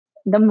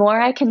the more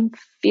I can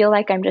feel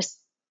like I'm just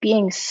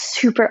being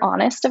super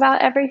honest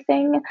about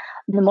everything,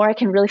 the more I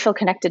can really feel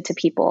connected to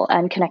people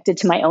and connected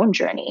to my own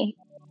journey.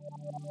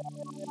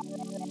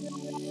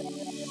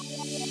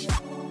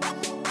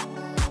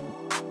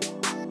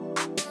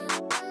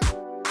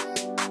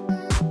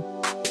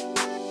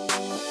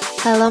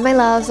 Hello, my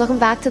loves. Welcome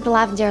back to the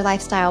Lavendaire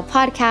Lifestyle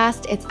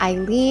Podcast. It's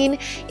Eileen.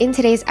 In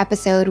today's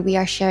episode, we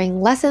are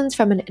sharing lessons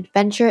from an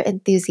adventure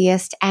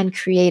enthusiast and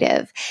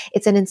creative.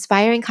 It's an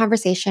inspiring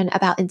conversation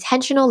about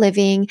intentional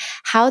living,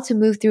 how to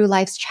move through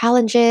life's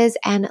challenges,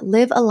 and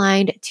live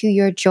aligned to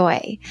your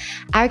joy.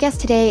 Our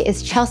guest today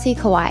is Chelsea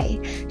Kauai.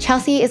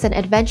 Chelsea is an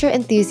adventure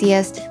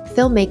enthusiast,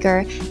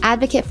 filmmaker,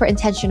 advocate for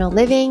intentional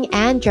living,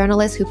 and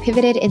journalist who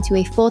pivoted into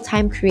a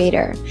full-time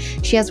creator.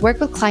 She has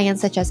worked with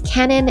clients such as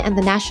Canon and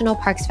the National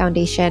Parks Foundation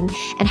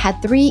and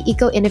had 3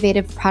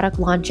 eco-innovative product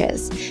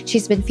launches.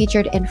 She's been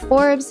featured in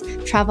Forbes,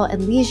 Travel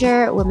and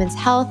Leisure, Women's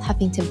Health,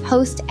 Huffington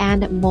Post,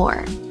 and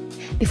more.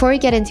 Before we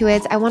get into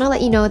it, I want to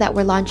let you know that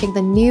we're launching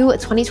the new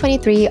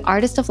 2023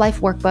 Artist of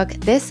Life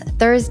Workbook this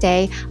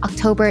Thursday,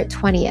 October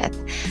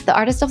 20th. The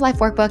Artist of Life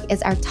Workbook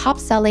is our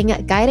top-selling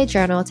guided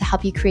journal to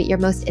help you create your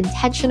most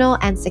intentional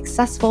and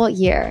successful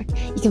year.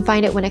 You can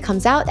find it when it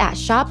comes out at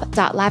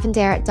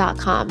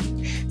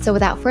shop.lavendaire.com. So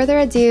without further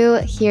ado,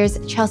 here's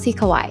Chelsea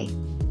Kauai.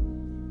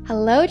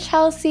 Hello,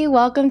 Chelsea.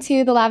 Welcome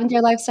to the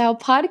Lavendaire Lifestyle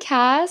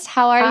Podcast.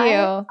 How are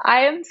you?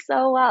 I am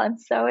so well. I'm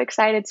so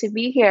excited to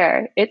be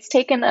here. It's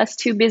taken us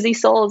 2 busy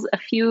souls a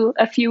few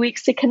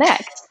weeks to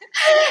connect.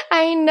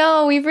 I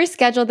know we've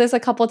rescheduled this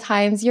a couple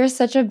times. You're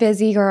such a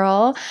busy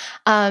girl.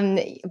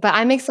 But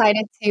I'm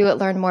excited to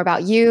learn more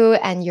about you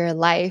and your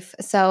life.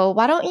 So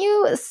why don't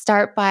you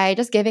start by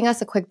just giving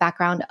us a quick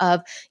background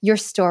of your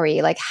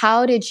story? Like,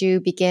 how did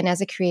you begin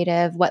as a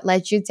creative? What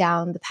led you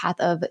down the path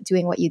of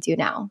doing what you do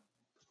now?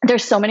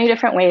 There's so many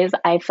different ways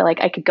I feel like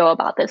I could go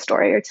about this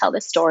story or tell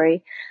this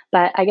story.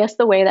 But I guess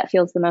the way that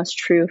feels the most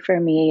true for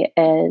me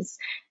is,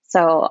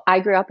 so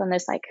I grew up on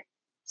this like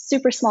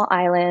super small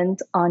island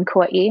on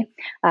Kauai,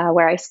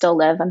 where I still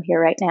live. I'm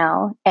here right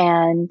now.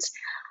 And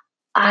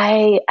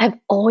I've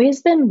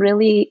always been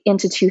really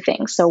into 2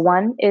 things. So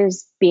one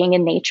is being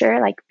in nature,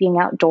 like being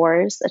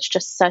outdoors. That's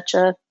just such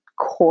a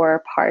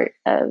core part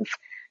of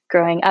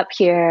growing up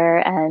here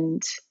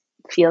and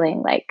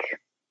feeling like,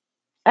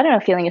 I don't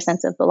know, feeling a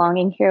sense of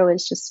belonging here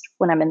was just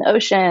when I'm in the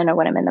ocean or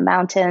when I'm in the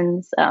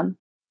mountains. And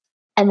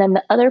then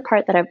the other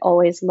part that I've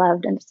always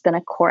loved, and it's been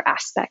a core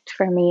aspect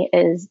for me,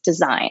 is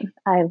design.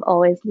 I've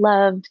always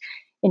loved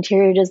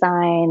interior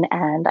design,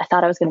 and I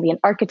thought I was going to be an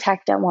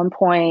architect at one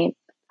point.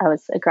 I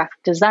was a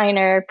graphic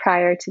designer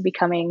prior to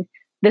becoming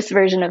this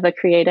version of a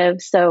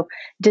creative. So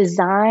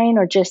design,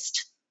 or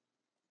just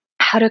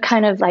how to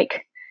kind of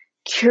like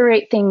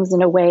curate things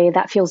in a way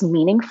that feels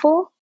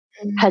meaningful,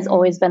 has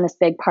always been this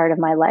big part of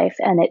my life.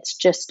 And it's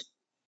just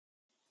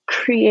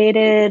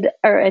created,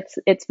 or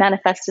it's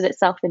manifested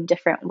itself in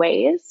different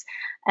ways.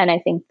 And I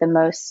think the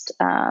most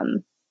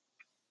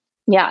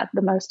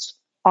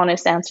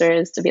honest answer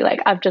is to be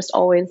like, I've just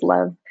always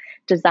loved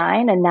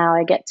design, and now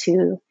I get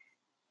to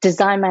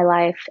design my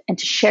life and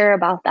to share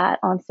about that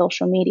on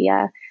social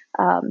media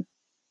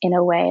in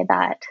a way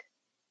that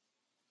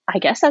I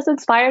guess has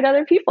inspired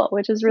other people,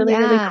 which is really,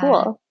 really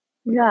cool.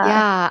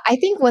 Yeah. I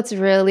think what's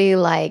really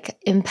like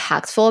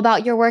impactful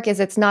about your work is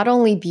it's not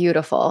only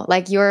beautiful,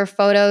 like your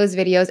photos,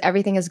 videos,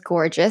 everything is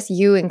gorgeous,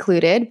 you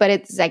included, but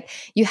it's like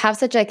you have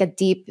such like a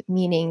deep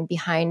meaning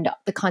behind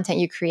the content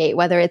you create,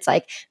 whether it's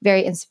like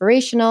very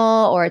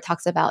inspirational or it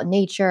talks about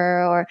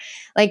nature, or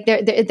like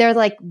they're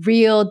like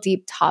real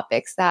deep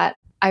topics that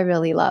I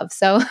really love.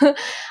 So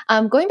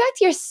going back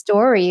to your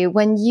story,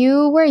 when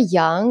you were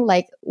young,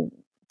 like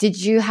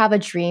did you have a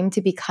dream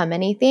to become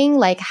anything?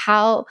 Like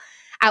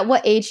at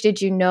what age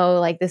did you know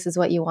like this is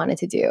what you wanted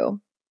to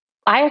do?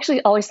 I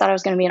actually always thought I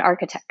was going to be an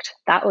architect.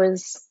 That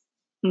was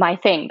my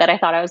thing that I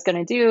thought I was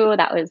going to do.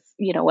 That was,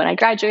 when I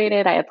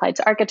graduated, I applied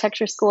to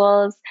architecture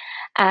schools.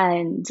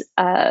 And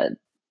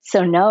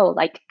so no,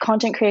 like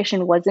content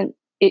creation wasn't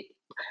it.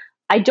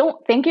 I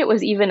don't think it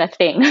was even a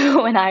thing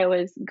when I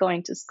was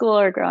going to school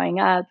or growing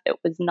up. It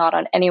was not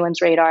on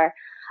anyone's radar.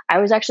 I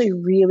was actually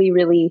really,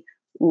 really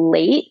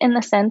late in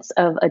the sense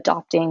of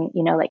adopting,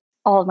 like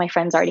all of my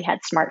friends already had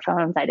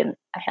smartphones. I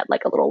had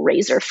like a little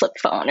Razor flip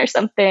phone or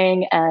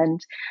something. And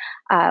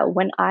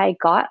when I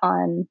got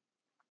on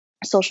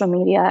social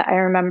media, I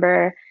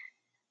remember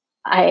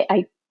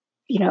I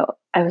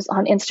was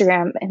on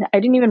Instagram and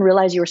I didn't even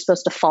realize you were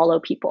supposed to follow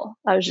people.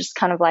 I was just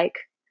kind of like,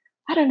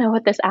 I don't know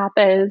what this app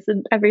is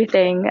and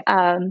everything.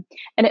 And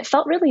it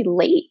felt really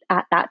late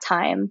at that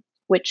time,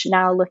 which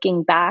now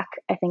looking back,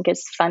 I think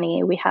is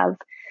funny. We have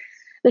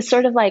this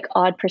sort of like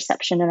odd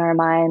perception in our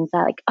minds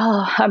that like,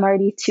 oh, I'm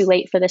already too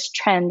late for this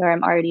trend, or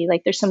I'm already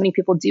like, there's so many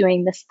people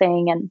doing this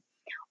thing. And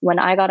when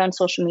I got on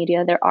social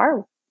media,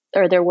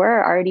 there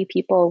were already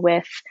people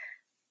with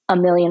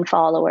 1 million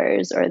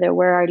followers, or there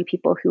were already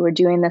people who were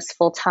doing this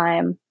full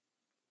time,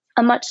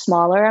 a much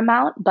smaller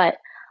amount, but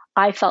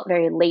I felt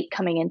very late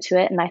coming into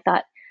it. And I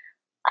thought,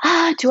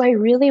 do I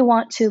really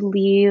want to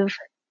leave,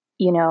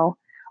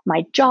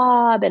 my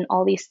job and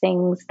all these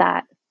things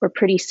that were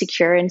pretty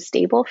secure and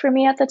stable for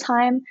me at the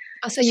time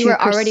Oh, so you to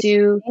were already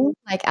pursue. working,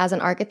 like as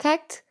an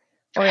architect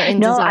or in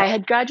No, design? I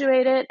had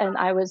graduated and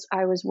I was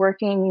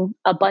working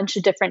a bunch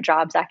of different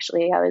jobs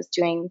actually. I was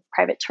doing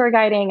private tour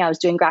guiding, I was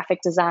doing graphic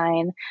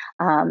design,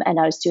 and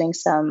I was doing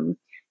some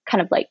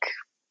kind of like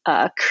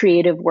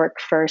creative work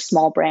for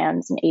small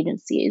brands and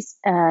agencies.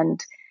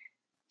 And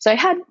so I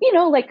had,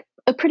 like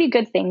a pretty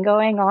good thing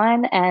going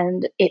on,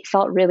 and it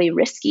felt really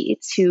risky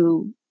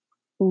to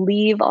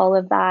leave all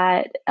of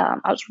that.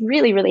 I was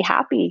really, really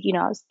happy.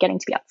 I was getting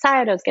to be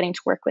outside. I was getting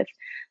to work with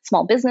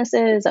small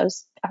businesses. I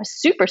was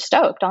super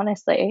stoked,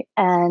 honestly.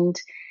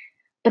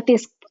 But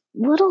this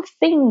little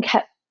thing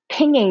kept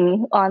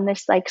pinging on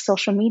this like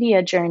social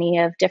media journey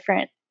of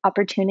different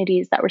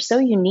opportunities that were so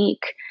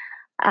unique.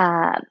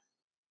 Um,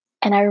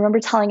 and I remember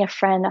telling a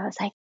friend, I was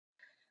like,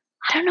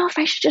 I don't know if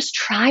I should just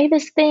try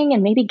this thing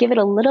and maybe give it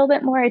a little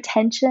bit more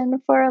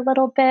attention for a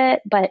little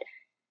bit, but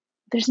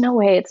there's no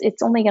way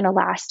it's only going to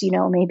last,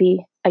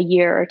 maybe a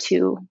year or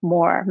two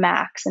more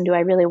max. And do I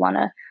really want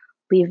to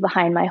leave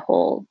behind my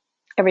whole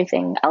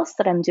everything else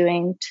that I'm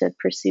doing to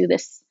pursue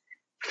this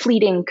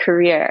fleeting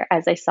career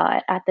as I saw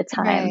it at the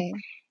time?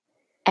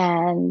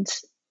 Right.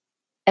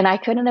 And I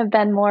couldn't have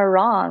been more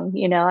wrong.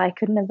 I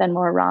couldn't have been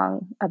more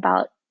wrong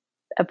about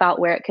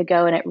where it could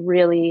go. And it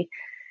really,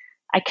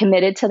 I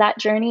committed to that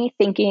journey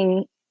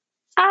thinking,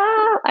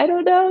 I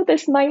don't know,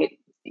 this might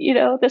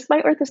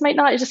work, this might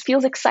not. It just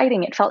feels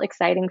exciting. It felt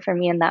exciting for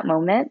me in that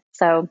moment.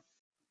 So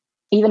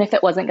even if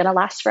it wasn't going to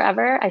last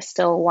forever, I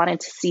still wanted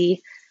to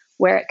see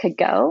where it could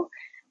go.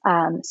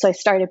 So I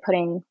started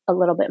putting a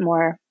little bit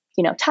more,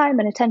 time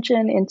and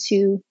attention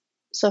into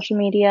social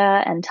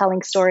media and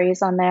telling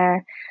stories on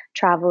there,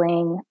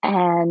 traveling.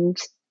 And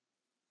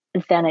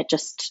then it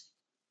just,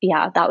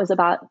 that was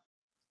about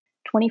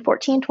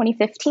 2014,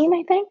 2015,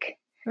 I think.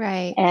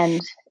 Right.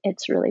 And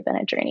it's really been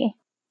a journey.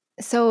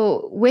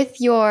 So with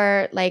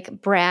your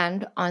like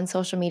brand on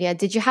social media,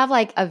 did you have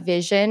like a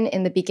vision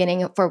in the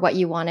beginning for what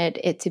you wanted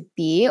it to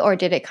be, or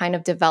did it kind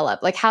of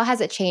develop? Like how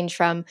has it changed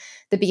from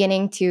the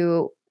beginning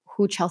to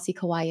who Chelsea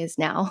Kauai is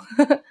now?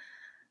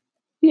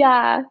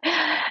 Yeah.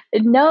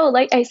 No,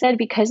 like I said,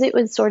 because it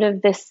was sort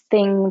of this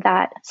thing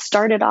that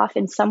started off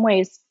in some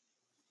ways,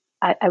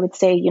 I would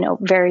say,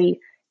 very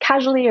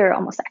casually or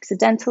almost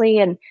accidentally.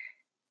 And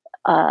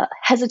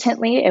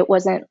hesitantly. It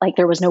wasn't like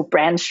there was no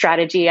brand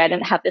strategy. I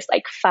didn't have this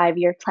like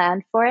 5-year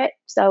plan for it.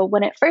 So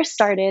when it first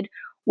started,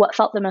 what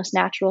felt the most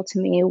natural to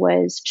me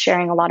was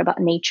sharing a lot about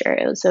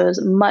nature. So it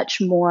was much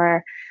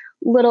more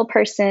little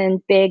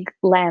person, big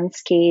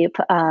landscape,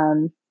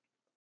 kind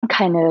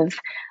of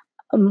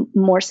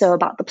more so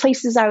about the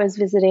places I was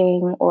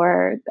visiting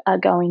or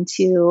going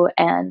to,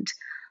 and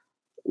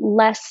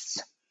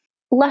less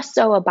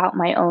so about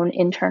my own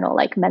internal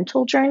like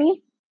mental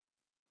journey.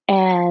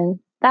 And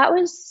that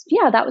was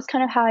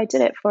kind of how I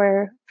did it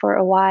for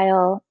a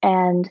while.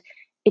 And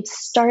it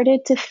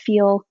started to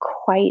feel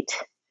quite,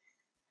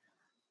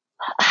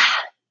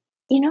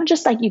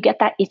 just like you get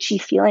that itchy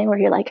feeling where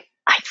you're like,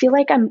 I feel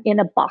like I'm in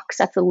a box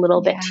that's a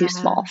little bit too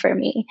small for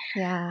me.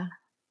 Yeah.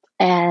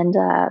 And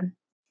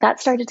that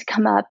started to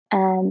come up.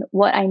 And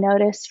what I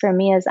noticed for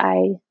me is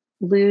I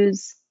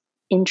lose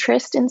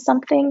interest in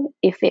something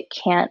if it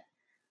can't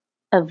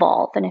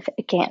evolve and if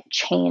it can't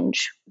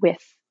change with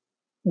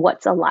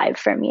what's alive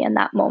for me in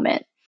that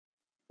moment.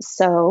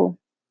 So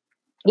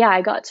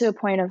I got to a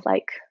point of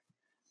like,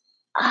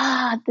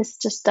 this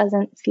just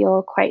doesn't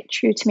feel quite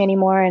true to me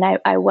anymore. And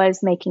I was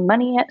making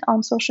money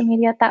on social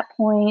media at that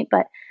point,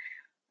 but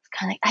it's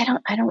kind of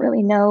like, I don't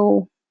really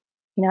know,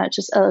 it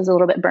just, I was a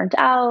little bit burnt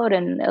out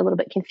and a little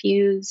bit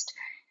confused.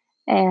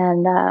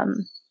 And,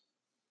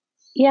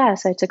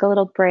 so I took a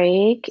little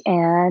break,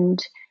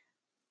 and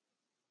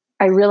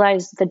I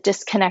realized the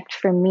disconnect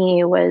for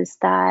me was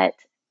that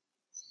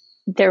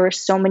there were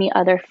so many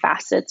other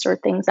facets or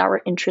things that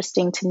were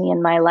interesting to me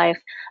in my life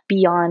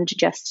beyond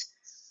just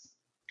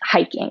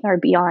hiking or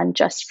beyond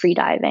just free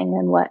diving.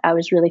 And what I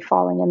was really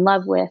falling in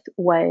love with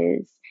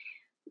was,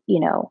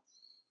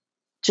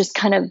 just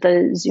kind of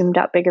the zoomed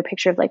out bigger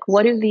picture of like,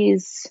 what do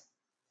these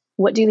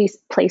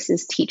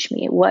places teach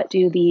me? What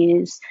do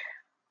these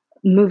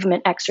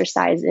movement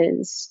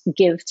exercises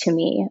give to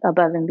me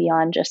above and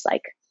beyond just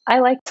like,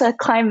 I like to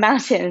climb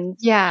mountains.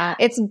 Yeah,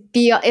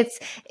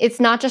 it's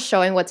not just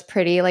showing what's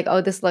pretty, like,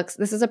 oh, this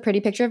is a pretty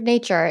picture of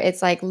nature.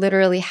 It's like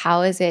literally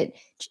how is it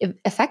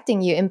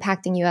affecting you,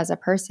 impacting you as a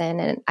person?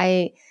 And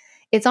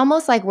it's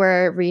almost like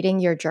we're reading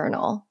your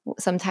journal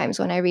sometimes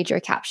when I read your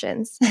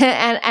captions.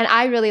 and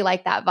I really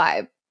like that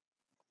vibe.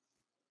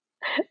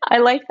 I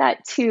like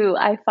that too.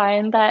 I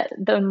find that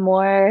the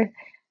more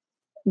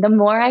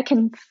I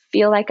can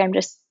feel like I'm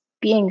just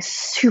being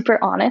super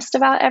honest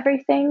about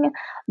everything,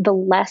 the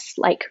less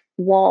like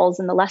walls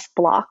and the less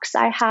blocks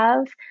I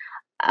have.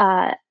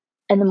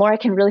 And the more I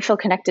can really feel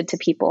connected to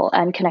people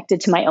and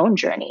connected to my own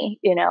journey.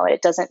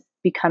 It doesn't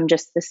become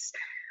just this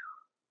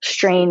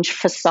strange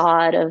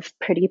facade of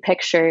pretty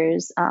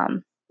pictures. I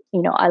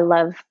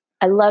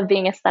love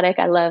being aesthetic.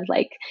 I love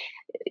like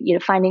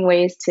finding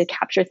ways to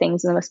capture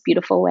things in the most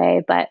beautiful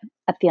way. But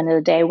at the end of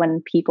the day,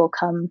 when people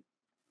come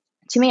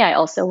to me, I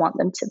also want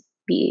them to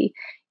be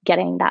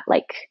getting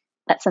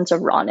that sense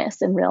of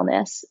rawness and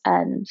realness,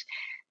 and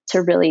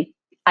to really,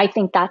 I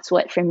think that's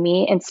what for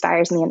me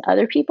inspires me and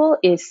other people,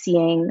 is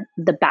seeing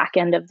the back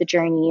end of the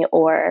journey,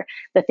 or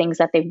the things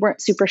that they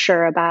weren't super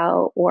sure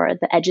about, or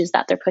the edges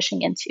that they're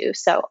pushing into.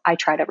 So I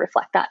try to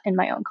reflect that in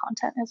my own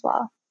content as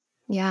well.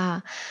 Yeah.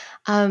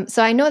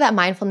 So I know that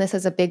mindfulness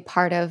is a big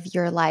part of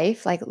your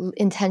life, like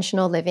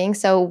intentional living.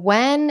 So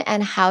when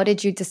and how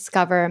did you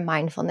discover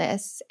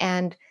mindfulness,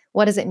 and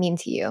what does it mean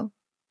to you?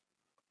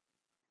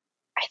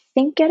 I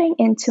think getting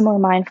into more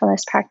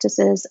mindfulness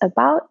practices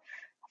about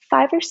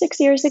 5 or 6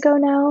 years ago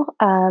now.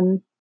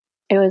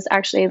 It was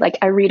actually like,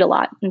 I read a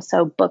lot. And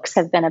so books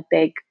have been a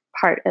big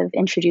part of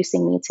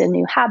introducing me to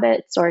new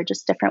habits or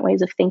just different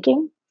ways of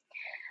thinking.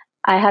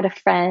 I had a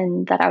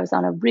friend that I was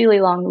on a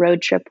really long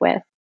road trip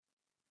with,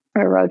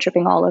 or road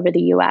tripping all over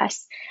the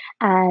US.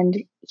 And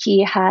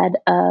he had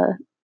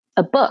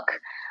a book.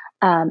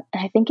 And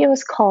I think it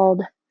was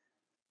called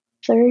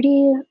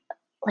 30,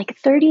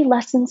 30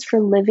 Lessons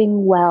for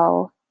Living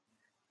Well.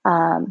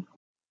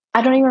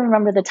 I don't even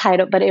remember the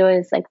title, but it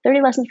was like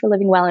 30 Lessons for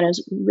Living Well. And it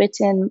was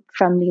written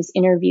from these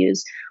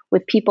interviews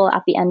with people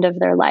at the end of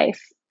their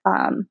life,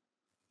 kind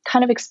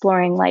of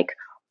exploring like,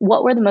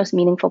 what were the most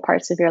meaningful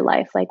parts of your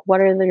life? Like, what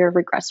are your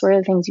regrets? What are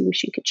the things you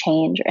wish you could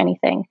change, or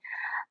anything?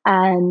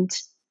 And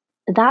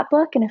that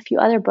book and a few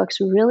other books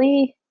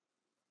really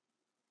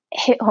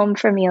hit home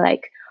for me,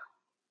 like,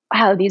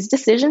 wow, these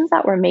decisions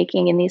that we're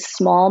making in these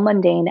small,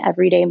 mundane,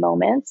 everyday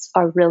moments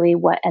are really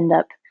what end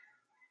up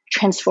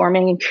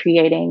transforming and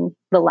creating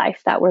the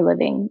life that we're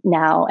living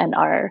now, and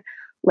our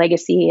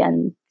legacy,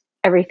 and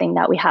everything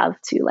that we have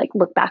to like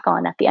look back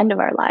on at the end of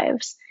our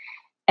lives.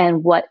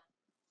 And what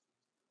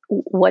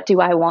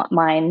do I want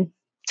mine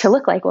to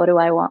look like? What do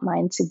I want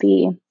mine to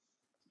be?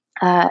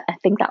 I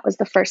think that was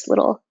the first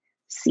little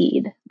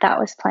seed that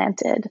was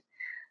planted.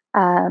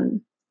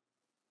 And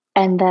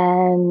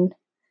then,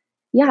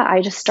 yeah,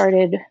 I just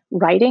started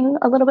writing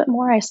a little bit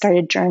more. I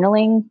started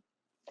journaling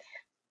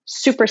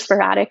super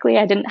sporadically.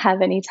 I didn't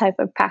have any type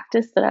of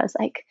practice, that I was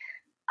like,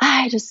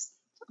 I just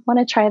want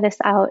to try this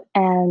out.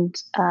 And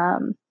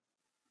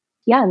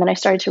yeah, and then I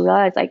started to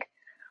realize, like,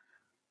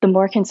 the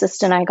more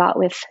consistent I got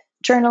with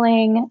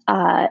journaling,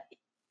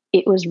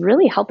 it was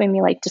really helping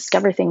me like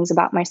discover things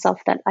about myself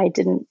that I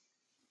didn't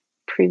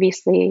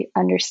previously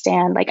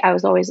understand. Like, I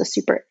was always a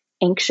super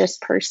anxious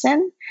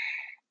person,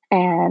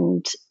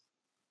 and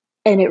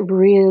it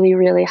really,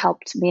 really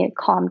helped me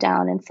calm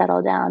down and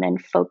settle down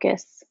and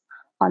focus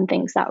on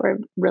things that were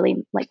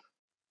really like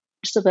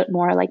just a bit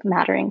more like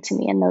mattering to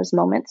me in those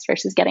moments,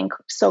 versus getting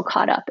so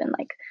caught up in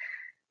like,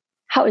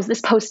 how is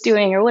this post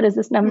doing, or what is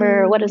this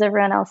number, or what is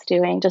everyone else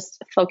doing?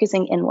 Just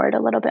focusing inward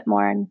a little bit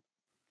more and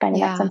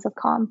finding that Yeah. sense of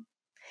calm.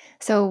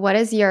 So what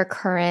is your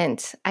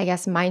current, I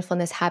guess,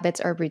 mindfulness habits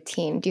or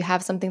routine? Do you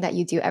have something that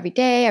you do every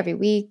day, every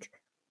week?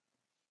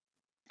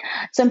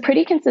 So I'm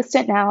pretty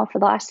consistent now. For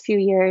the last few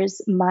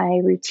years, my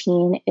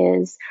routine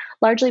is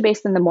largely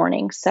based in the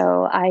morning.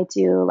 So I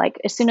do, like,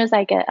 as soon as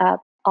I get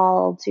up,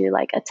 I'll do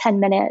like a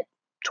 10-minute,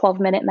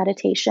 12-minute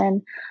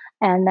meditation.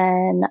 And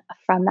then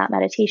from that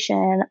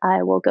meditation,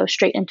 I will go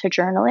straight into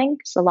journaling.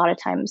 So a lot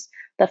of times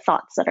the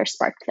thoughts that are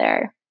sparked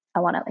there, I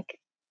want to like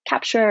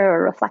capture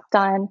or reflect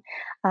on.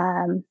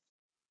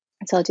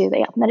 So I'll do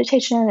the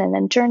meditation and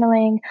then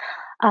journaling,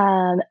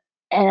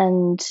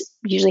 and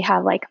usually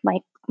have like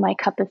my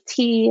cup of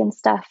tea and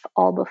stuff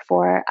all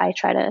before I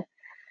try to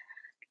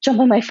jump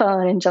on my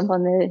phone and jump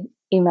on the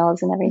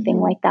emails and everything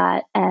like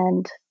that.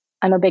 And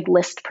I'm a big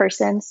list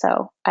person,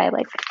 so I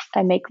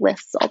make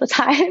lists all the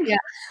time.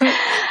 Yeah.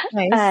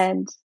 Nice.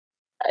 And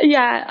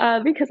yeah,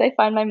 because I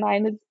find my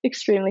mind is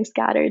extremely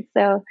scattered.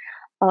 So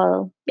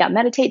I'll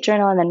meditate,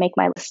 journal, and then make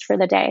my list for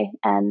the day.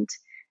 And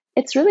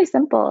it's really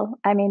simple.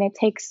 I mean, it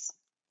takes,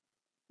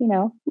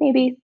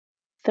 maybe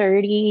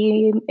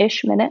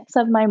 30-ish minutes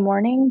of my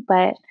morning,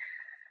 but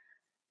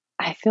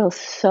I feel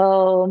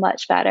so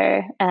much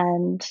better.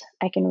 And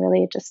I can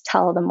really just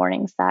tell the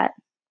mornings that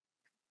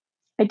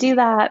I do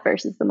that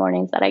versus the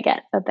mornings that I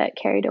get a bit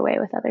carried away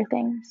with other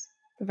things.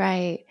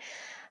 Right.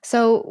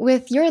 So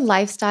with your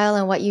lifestyle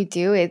and what you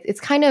do, it's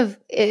kind of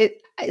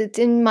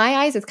in my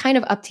eyes, it's kind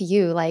of up to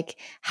you. Like,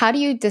 how do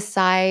you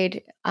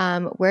decide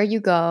where you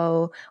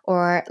go,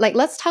 or like,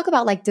 let's talk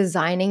about like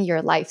designing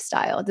your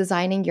lifestyle,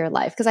 designing your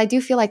life, because I do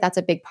feel like that's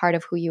a big part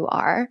of who you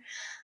are.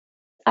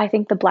 I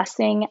think the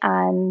blessing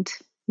and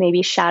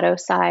maybe shadow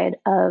side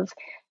of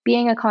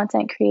being a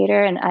content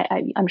creator, and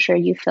I'm sure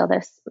you feel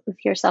this with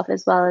yourself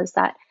as well, is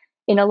that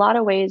in a lot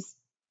of ways,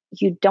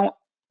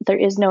 there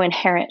is no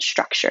inherent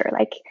structure.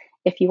 Like,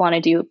 if you want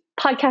to do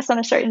podcasts on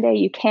a certain day,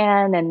 you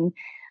can, and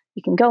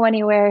you can go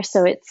anywhere.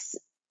 So it's,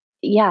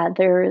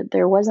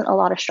 there wasn't a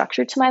lot of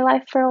structure to my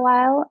life for a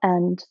while.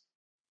 And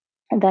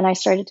then I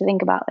started to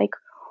think about like,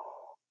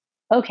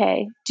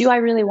 okay, do I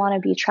really want to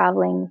be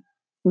traveling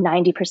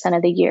 90%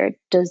 of the year?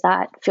 Does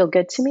that feel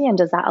good to me? And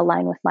does that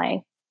align with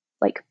my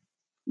like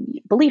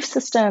belief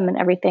system and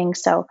everything.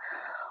 So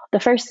the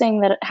first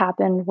thing that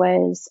happened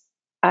was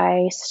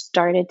I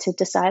started to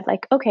decide,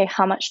 like, okay,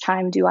 how much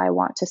time do I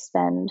want to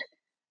spend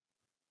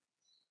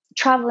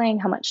traveling?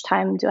 How much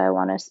time do I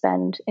want to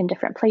spend in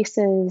different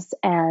places?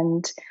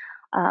 And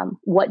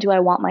what do I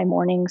want my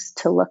mornings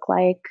to look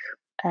like?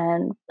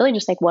 And really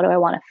just like, what do I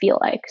want to feel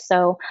like?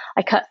 So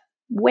I cut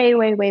way,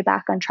 way, way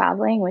back on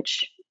traveling,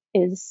 which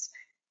is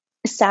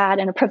sad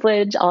and a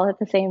privilege all at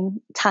the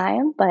same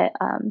time. But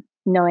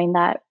knowing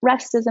that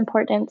rest is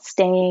important,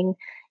 staying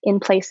in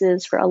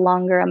places for a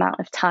longer amount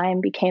of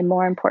time became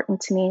more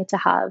important to me, to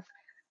have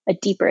a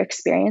deeper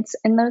experience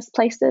in those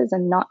places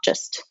and not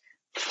just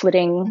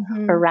flitting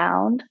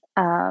around.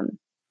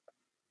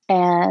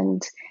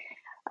 And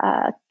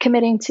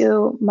committing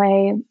to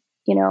my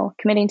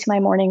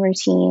morning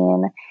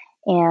routine,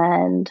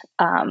 and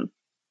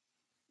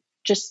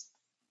just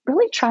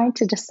really trying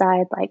to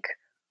decide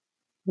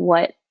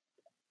what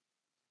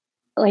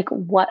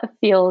what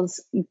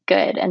feels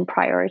good and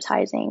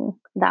prioritizing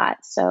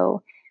that.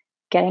 So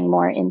getting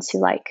more into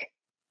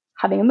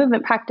having a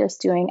movement practice,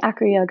 doing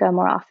acro yoga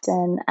more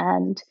often.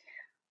 And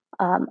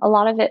a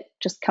lot of it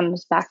just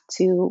comes back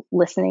to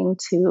listening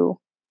to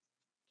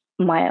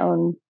my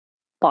own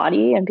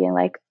body and being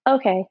like,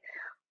 okay,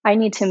 I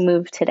need to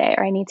move today,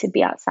 or I need to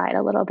be outside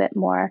a little bit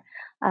more.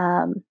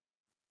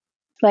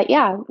 But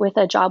yeah, with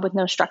a job with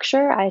no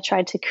structure, I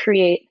tried to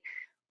create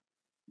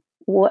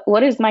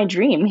what is my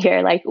dream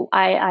here.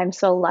 I'm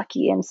so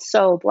lucky and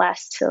so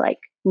blessed to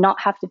not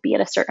have to be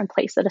at a certain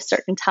place at a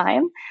certain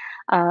time.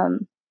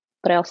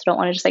 But I also don't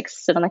want to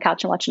just sit on the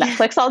couch and watch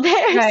Netflix all day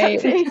or Right.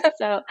 something.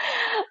 So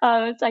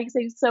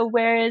it's so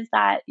where is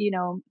that,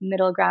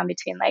 middle ground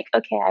between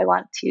okay, I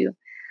want to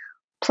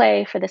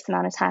play for this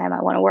amount of time,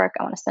 I want to work,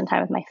 I want to spend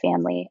time with my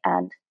family.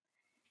 And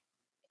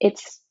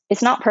it's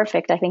not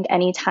perfect. I think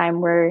anytime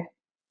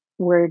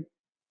we're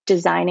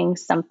designing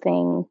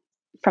something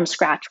from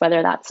scratch,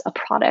 whether that's a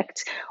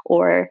product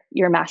or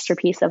your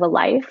masterpiece of a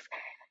life,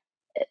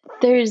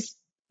 there's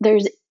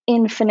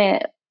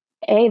infinite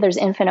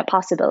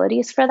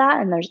possibilities for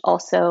that, and there's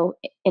also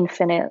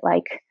infinite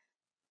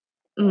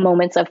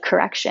moments of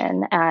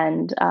correction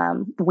and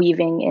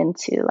weaving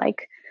into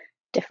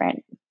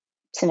different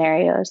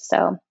scenarios.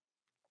 So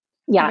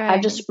yeah, Right.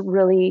 I've just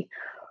really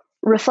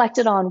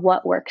reflected on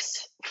what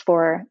works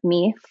for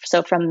me.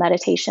 So from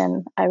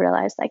meditation, I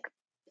realized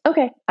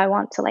okay, I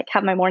want to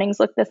have my mornings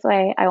look this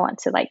way. I want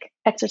to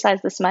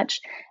exercise this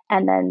much,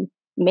 and then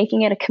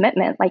making it a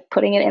commitment,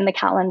 putting it in the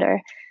calendar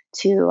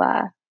to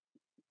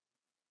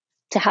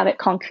have it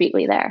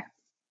concretely there.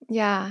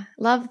 Yeah,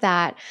 love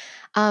that.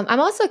 I'm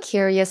also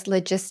curious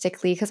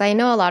logistically, because I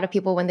know a lot of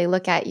people, when they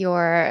look at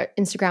your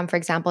Instagram, for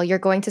example, you're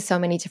going to so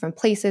many different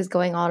places,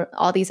 going on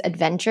all these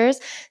adventures.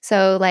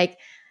 So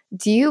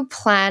do you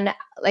plan,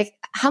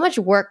 how much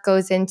work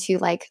goes into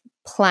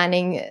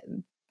planning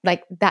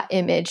that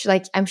image?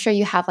 I'm sure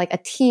you have a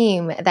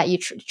team that you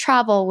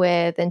travel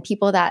with and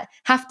people that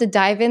have to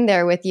dive in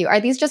there with you.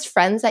 Are these just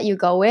friends that you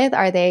go with?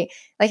 Are they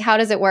how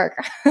does it work?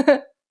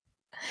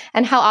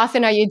 And how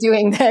often are you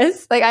doing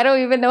this? I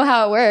don't even know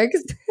how it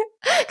works.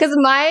 Because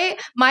my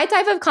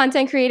type of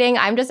content creating,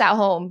 I'm just at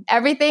home.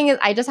 Everything is,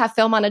 I just have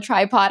film on a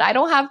tripod. I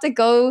don't have to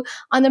go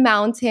on the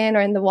mountain or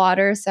in the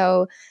water.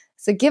 So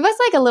give us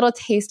a little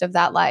taste of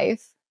that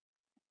life.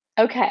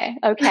 Okay.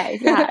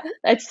 Yeah.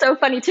 It's so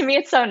funny. To me,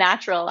 it's so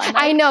natural.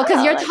 I know,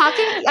 because you're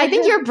talking, I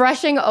think you're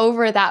brushing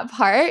over that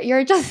part.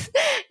 You're talking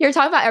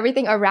about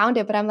everything around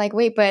it. But I'm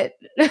wait, but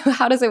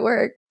how does it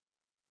work?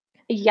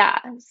 Yeah.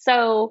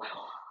 So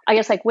I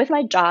guess with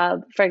my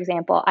job, for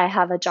example, I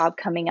have a job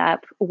coming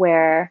up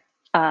where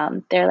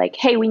they're like,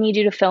 hey, we need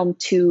you to film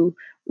 2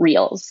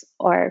 reels,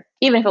 or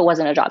even if it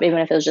wasn't a job, even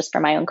if it was just for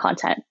my own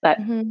content, but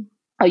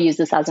I'll use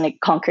this as a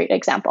concrete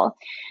example.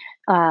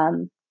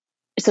 So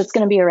it's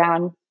going to be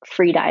around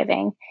free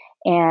diving.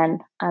 And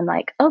I'm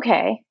like,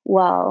 okay,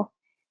 well,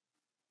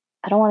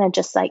 I don't want to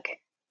just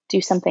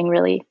do something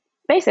really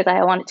basic.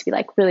 I want it to be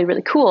really,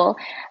 really cool.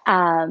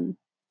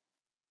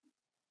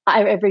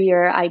 Every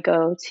year I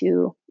go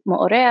to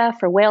Moorea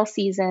for whale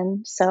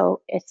season.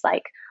 So it's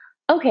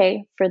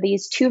okay, for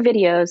these 2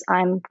 videos,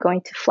 I'm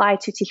going to fly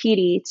to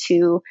Tahiti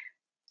to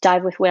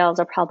dive with whales.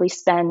 I'll probably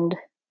spend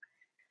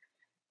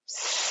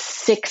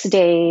 6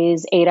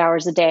 days, 8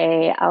 hours a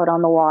day out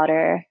on the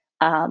water,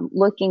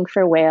 looking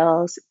for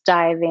whales,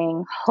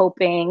 diving,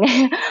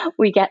 hoping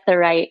we get the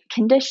right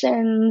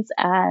conditions.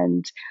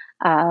 And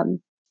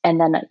then,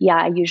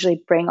 I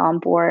usually bring on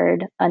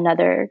board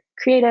another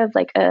creative,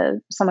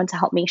 someone to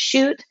help me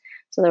shoot.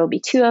 So there will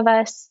be 2 of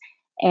us,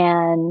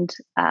 and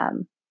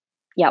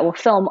we'll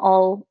film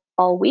all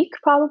week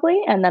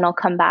probably, and then I'll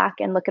come back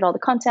and look at all the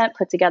content,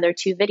 put together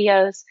 2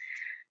 videos.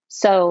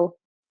 So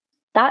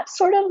that's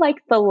sort of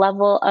the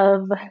level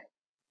of,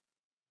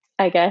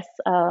 I guess,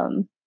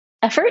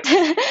 effort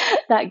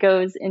that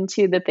goes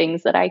into the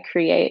things that I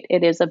create.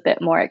 It is a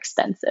bit more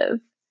extensive.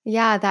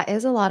 Yeah, that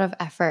is a lot of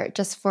effort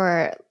just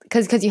for,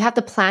 because you have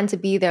to plan to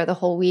be there the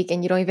whole week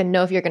and you don't even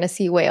know if you're going to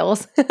see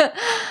whales.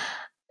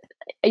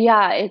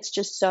 Yeah, it's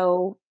just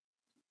so,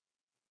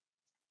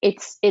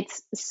 it's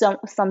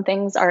some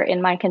things are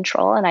in my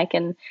control, and I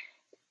can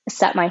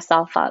set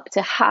myself up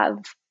to have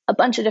a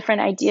bunch of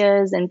different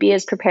ideas and be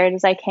as prepared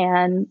as I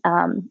can.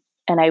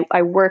 And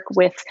I work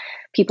with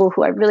people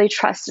who I really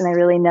trust and I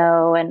really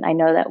know, and I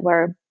know that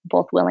we're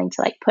both willing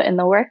to like put in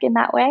the work in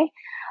that way.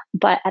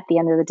 But at the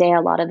end of the day,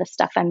 a lot of the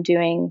stuff I'm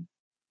doing,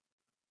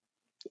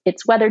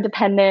 it's weather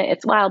dependent,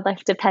 it's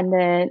wildlife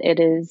dependent. It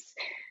is,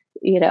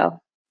 you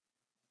know,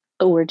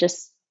 we're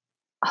just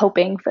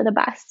hoping for the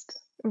best.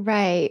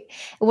 Right.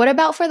 What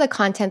about for the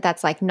content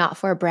that's like not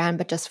for a brand,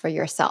 but just for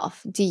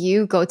yourself? Do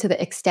you go to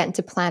the extent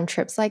to plan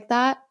trips like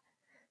that?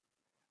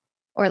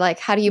 Or like,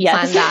 how do you Yes.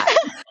 plan that?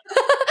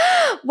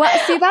 Well,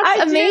 see,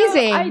 that's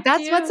amazing. I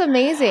That's do. what's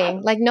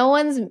amazing. Like, no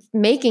one's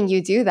making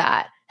you do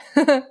that.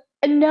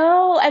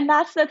 No, and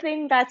that's the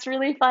thing that's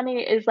really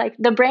funny is like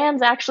the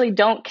brands actually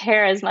don't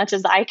care as much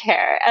as I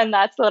care. And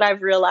that's what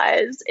I've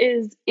realized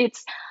is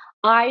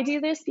I do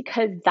this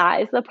because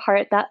that is the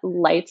part that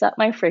lights up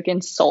my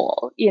freaking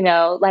soul,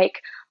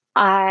 like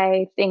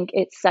I think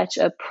it's such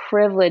a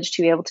privilege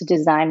to be able to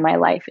design my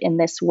life in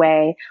this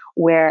way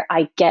where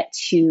I get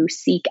to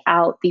seek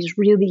out these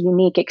really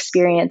unique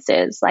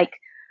experiences. Like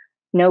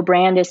no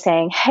brand is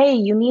saying, "Hey,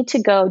 you need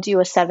to go do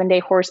a 7-day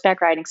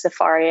horseback riding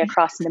safari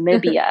across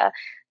Namibia."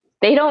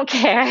 They don't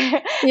care.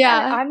 And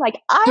Yeah. I'm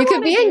like, I You could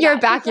want to be do in your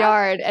that.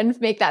 backyard and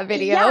make that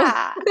video.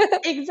 Yeah,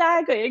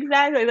 exactly.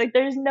 Like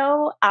there's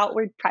no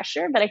outward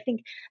pressure, but I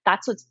think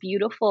that's what's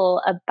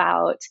beautiful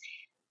about,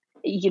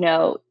 you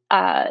know,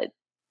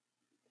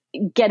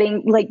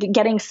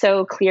 getting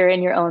so clear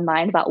in your own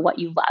mind about what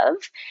you love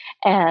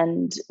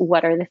and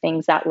what are the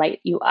things that light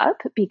you up.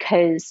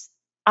 Because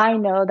I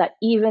know that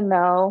even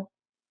though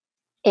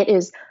it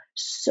is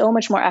so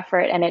much more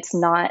effort and it's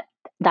not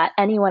that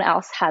anyone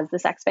else has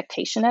this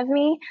expectation of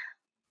me,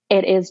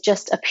 it is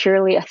just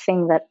purely a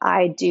thing that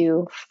I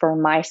do for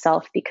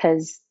myself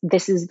because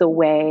this is the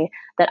way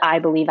that I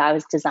believe I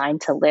was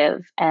designed to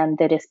live. And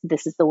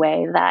this is the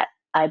way that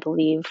I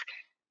believe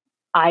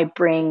I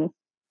bring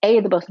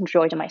the most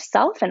joy to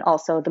myself and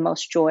also the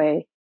most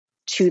joy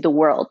to the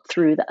world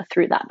through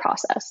that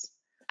process.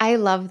 I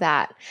love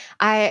that.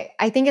 I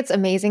think it's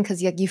amazing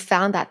because you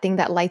found that thing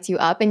that lights you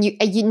up, and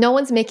you no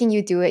one's making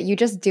you do it. You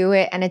just do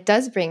it, and it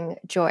does bring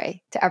joy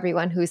to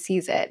everyone who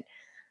sees it.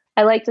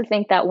 I like to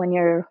think that when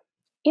you're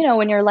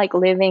like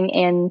living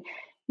in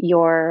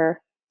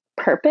your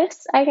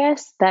purpose, I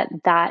guess,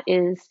 that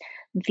is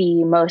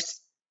the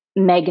most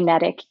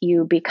magnetic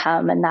you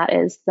become, and that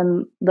is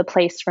the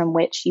place from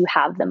which you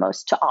have the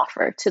most to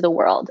offer to the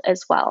world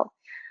as well.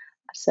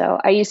 So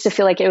I used to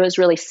feel like it was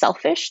really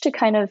selfish to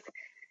kind of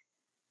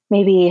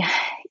maybe,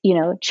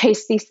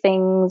 chase these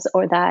things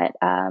or that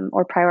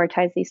or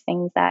prioritize these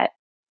things that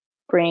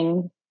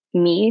bring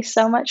me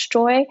so much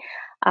joy.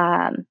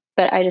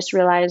 But I just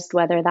realized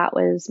whether that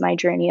was my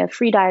journey of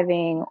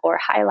freediving or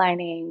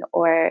highlining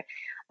or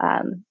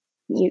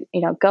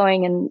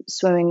going and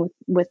swimming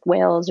with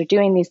whales or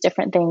doing these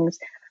different things,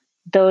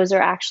 those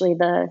are actually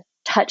the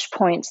touch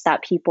points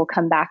that people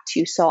come back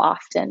to so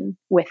often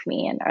with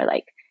me and are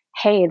like,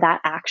 hey, that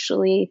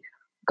actually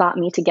got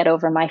me to get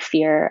over my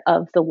fear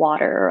of the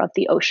water or of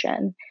the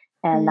ocean.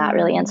 And that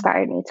really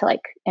inspired me to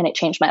and it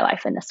changed my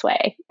life in this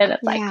way. And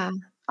it's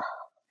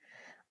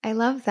I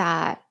love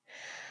that.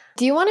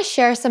 Do you want to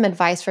share some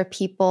advice for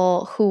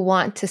people who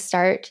want to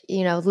start,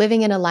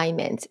 living in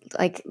alignment,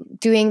 like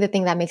doing the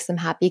thing that makes them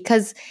happy?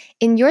 Because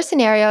in your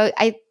scenario,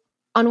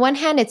 on one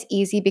hand, it's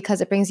easy because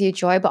it brings you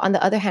joy, but on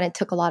the other hand, it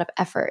took a lot of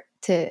effort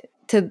to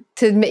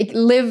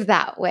live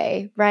that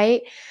way,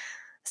 right?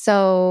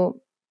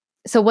 So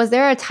was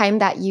there a time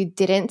that you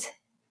didn't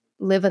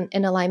live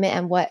in alignment,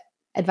 and what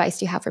advice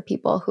do you have for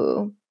people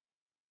who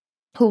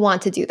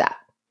want to do that?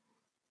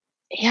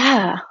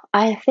 Yeah,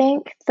 I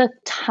think the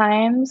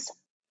times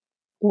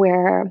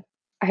where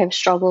I have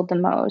struggled the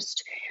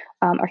most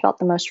or felt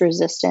the most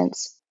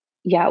resistance,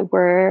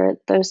 were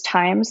those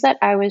times that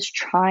I was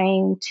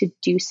trying to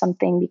do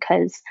something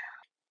because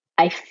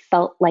I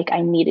felt like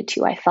I needed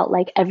to. I felt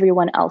like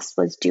everyone else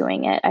was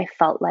doing it. I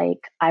felt like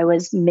I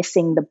was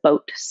missing the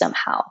boat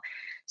somehow.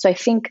 So I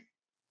think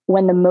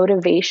when the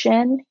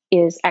motivation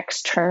is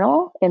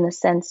external in the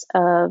sense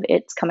of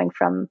it's coming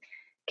from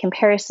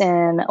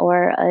comparison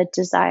or a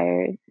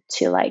desire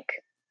to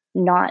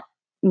not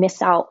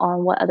miss out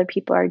on what other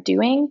people are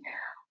doing,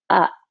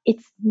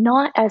 it's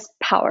not as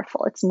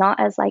powerful. It's not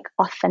as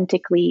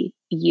authentically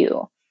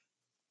you.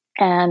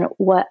 And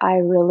what I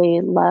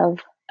really love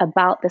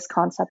about this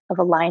concept of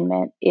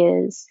alignment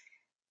is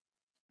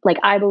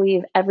I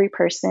believe every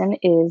person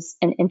is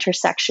an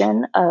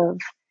intersection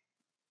of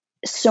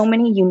so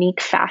many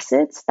unique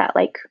facets that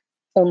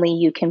only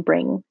you can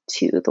bring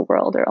to the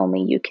world or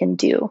only you can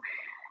do.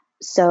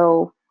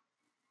 So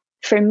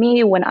for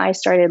me, when I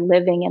started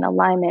living in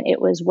alignment, it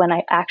was when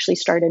I actually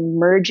started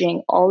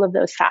merging all of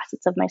those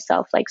facets of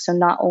myself. So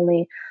not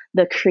only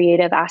the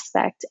creative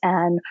aspect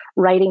and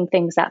writing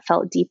things that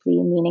felt deeply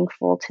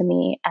meaningful to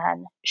me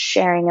and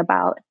sharing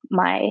about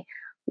my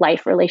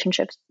life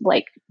relationships,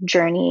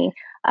 journey.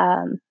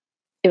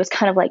 It was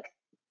kind of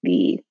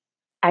the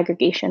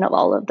aggregation of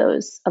all of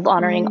those, of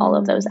honoring all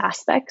of those Mm,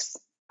 aspects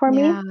for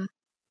me. yeah.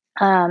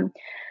 Um,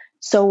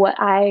 so what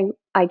I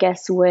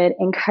guess would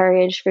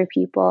encourage for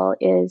people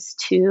is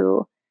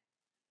to,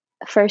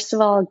 first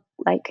of all,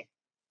 like,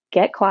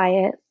 get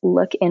quiet,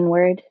 look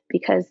inward,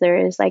 because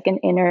there is like an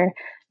inner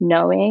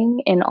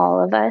knowing in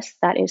all of us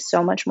that is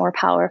so much more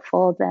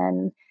powerful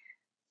than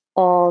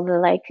all the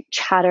like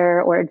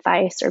chatter or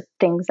advice or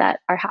things that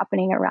are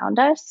happening around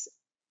us.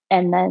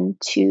 And then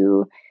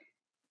to,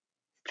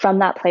 from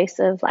that place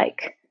of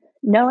like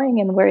knowing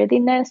and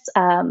worthiness,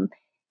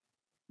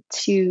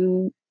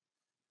 to,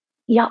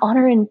 yeah,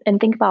 honor and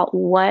think about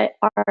what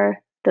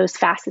are those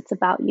facets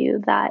about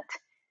you that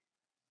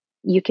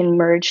you can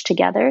merge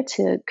together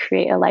to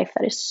create a life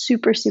that is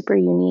super, super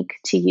unique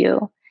to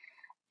you.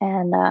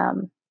 And,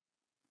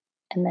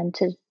 and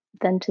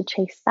then to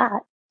chase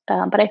that.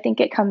 But I think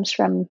it comes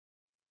from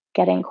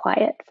getting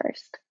quiet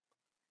first.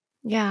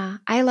 Yeah,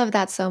 I love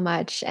that so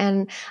much.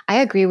 And I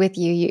agree with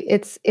you.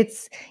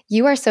 It's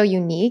you are so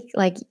unique.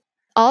 Like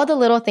all the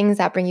little things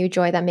that bring you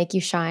joy that make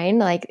you shine,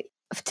 like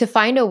to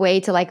find a way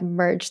to like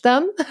merge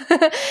them.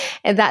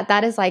 And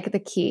that is like the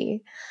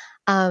key.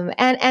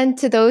 And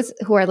to those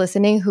who are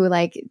listening who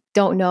like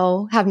don't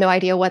know, have no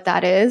idea what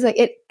that is,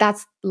 like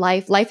that's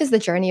life. Life is the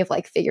journey of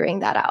like figuring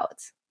that out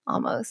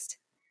almost.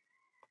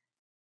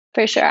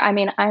 For sure. I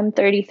mean, I'm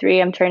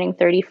 33, I'm turning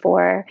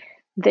 34.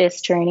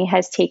 This journey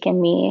has taken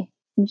me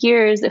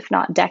years, if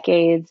not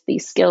decades.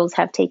 These skills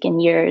have taken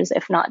years,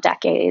 if not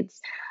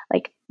decades.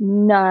 Like,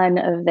 none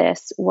of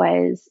this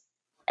was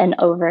an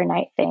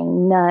overnight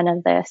thing. None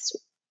of this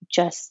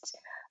just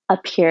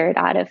appeared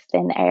out of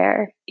thin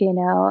air, you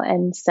know?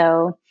 And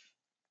so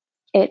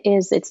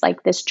it's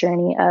like this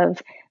journey of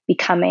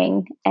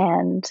becoming.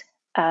 And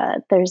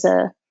there's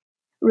a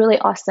really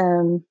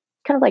awesome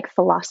kind of like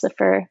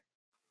philosopher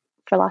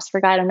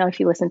guy. I don't know if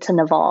you listen to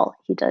Naval.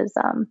 He does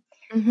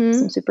Mm-hmm.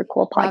 some super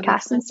cool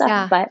podcasts and Robinson. stuff.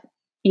 Yeah. But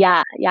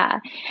yeah, yeah.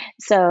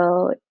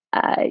 So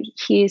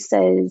he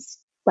says,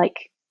 like,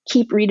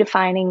 keep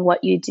redefining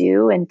what you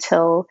do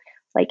until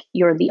like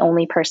you're the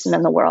only person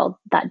in the world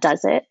that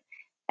does it,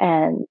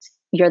 and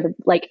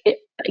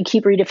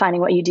keep redefining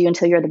what you do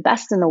until you're the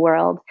best in the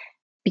world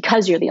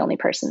because you're the only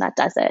person that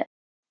does it.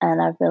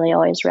 And I've really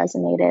always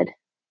resonated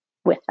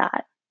with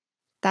that.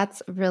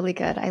 That's really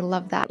good. I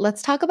love that.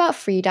 Let's talk about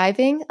free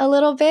diving a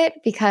little bit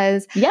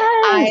because Yes.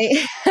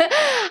 I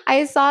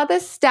I saw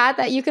this stat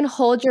that you can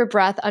hold your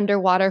breath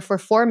underwater for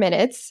 4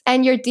 minutes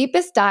and your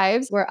deepest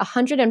dives were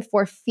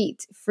 104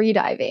 feet free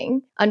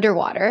diving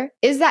underwater.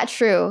 Is that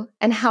true?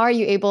 And how are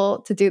you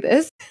able to do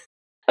this?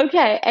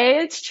 Okay,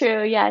 it's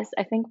true. Yes,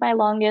 I think my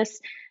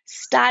longest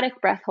static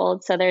breath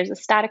hold. So there's a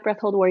static breath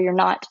hold where you're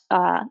not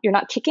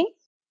kicking,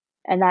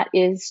 and that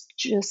is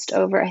just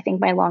over. I think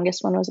my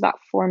longest one was about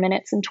 4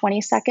 minutes and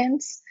 20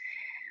 seconds.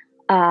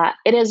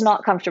 It is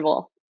not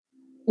comfortable.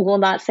 Will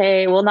not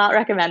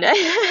recommend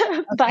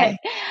it, but Okay.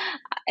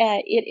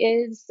 it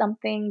is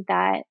something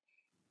that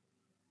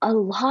a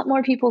lot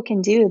more people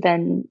can do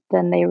than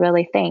they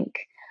really think.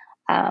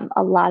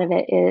 A lot of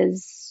it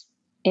is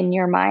in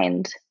your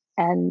mind,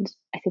 and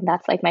I think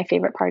that's like my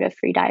favorite part of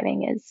free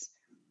diving is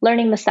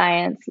learning the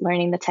science,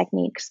 learning the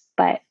techniques,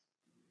 but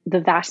the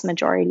vast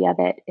majority of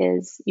it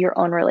is your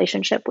own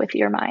relationship with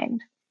your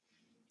mind.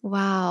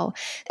 Wow.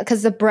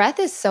 Because the breath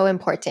is so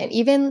important.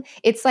 Even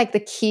it's like the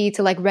key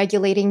to like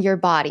regulating your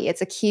body.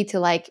 It's a key to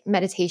like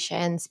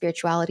meditation,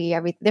 spirituality,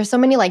 everything. There's so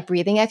many like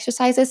breathing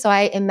exercises. So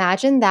I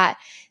imagine that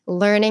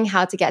learning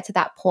how to get to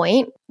that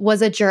point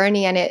was a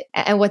journey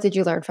and what did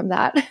you learn from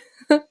that?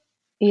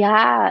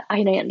 Yeah,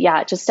 I know.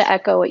 Yeah, just to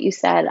echo what you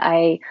said,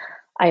 I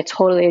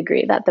totally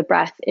agree that the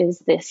breath is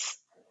this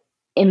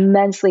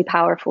immensely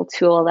powerful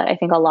tool that I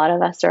think a lot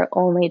of us are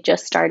only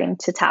just starting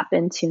to tap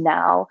into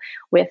now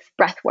with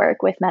breath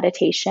work, with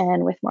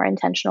meditation, with more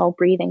intentional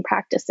breathing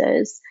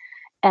practices.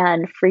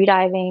 And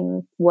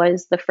freediving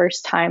was the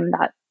first time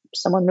that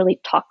someone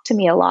really talked to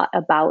me a lot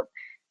about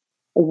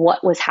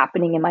what was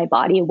happening in my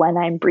body when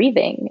I'm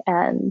breathing,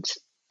 and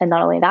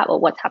not only that,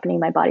 but what's happening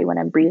in my body when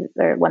I'm breathing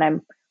or when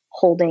I'm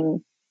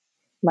holding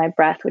my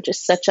breath, which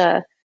is such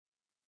a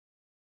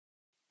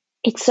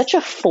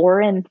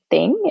foreign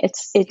thing.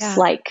 It's Yeah,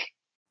 like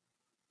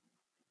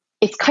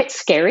it's quite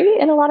scary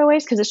in a lot of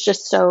ways because it's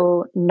just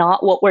so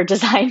not what we're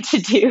designed to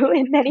do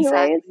in many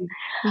ways. exactly.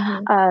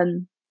 Hmm.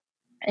 Um,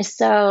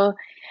 so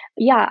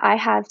yeah, I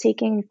have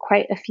taken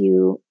quite a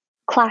few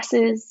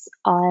classes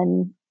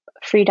on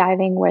free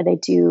diving where they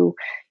do,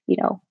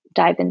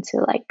 dive into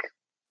like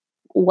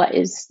what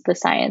is the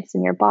science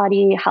in your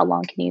body, how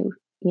long can you,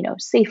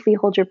 safely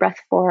hold your breath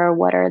for,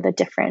 what are the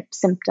different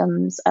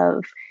symptoms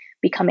of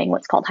becoming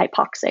what's called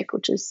hypoxic,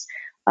 which is,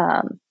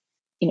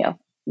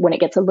 when it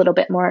gets a little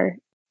bit more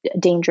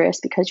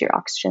dangerous because your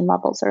oxygen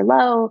levels are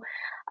low.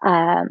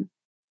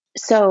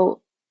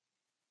 So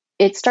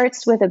it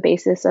starts with a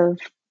basis of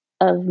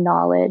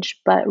knowledge,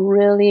 but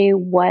really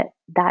what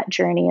that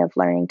journey of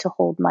learning to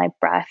hold my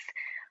breath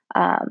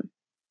um,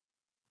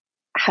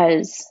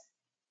 has,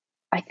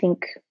 I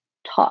think,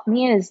 taught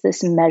me is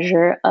this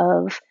measure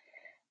of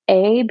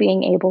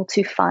being able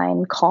to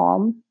find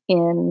calm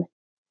in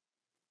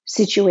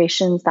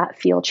situations that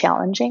feel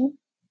challenging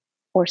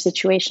or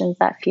situations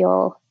that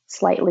feel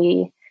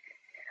slightly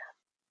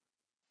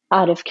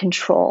out of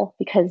control,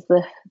 because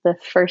the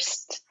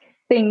first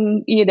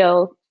thing,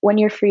 when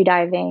you're free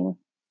diving,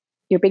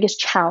 your biggest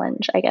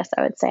challenge, I guess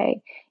I would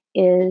say,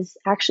 is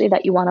actually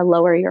that you want to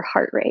lower your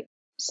heart rate.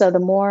 So the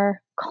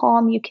more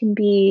calm you can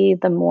be,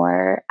 the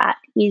more at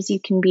ease you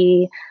can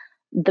be,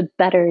 the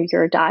better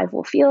your dive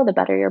will feel, the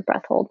better your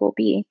breath hold will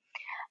be.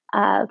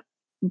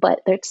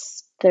 But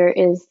there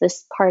is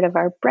this part of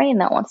our brain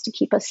that wants to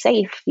keep us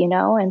safe,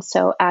 and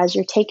so as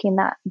you're taking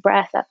that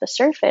breath at the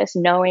surface,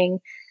 knowing,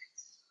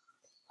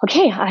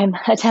 okay, I'm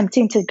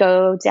attempting to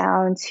go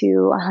down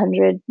to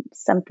 100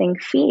 something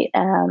feet,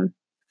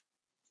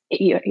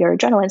 your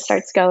adrenaline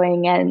starts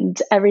going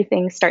and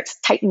everything starts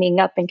tightening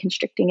up and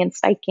constricting and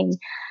spiking.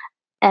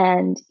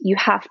 And you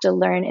have to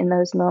learn in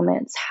those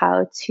moments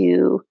how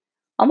to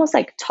almost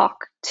like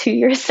talk to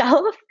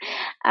yourself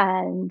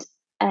and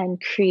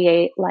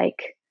create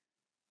like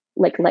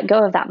let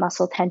go of that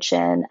muscle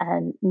tension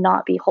and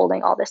not be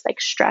holding all this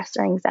like stress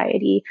or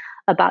anxiety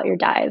about your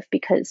dive,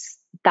 because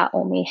that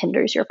only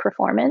hinders your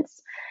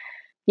performance.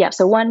 Yeah.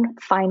 So one,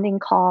 finding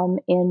calm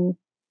in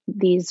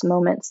these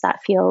moments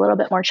that feel a little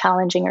bit more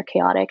challenging or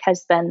chaotic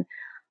has been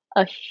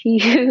a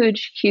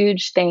huge,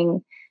 huge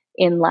thing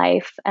in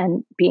life.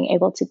 And being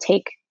able to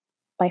take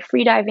my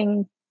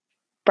freediving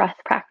breath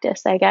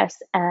practice, I guess,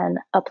 and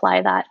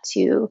apply that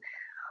to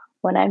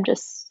when I'm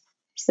just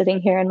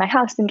sitting here in my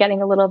house and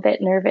getting a little bit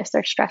nervous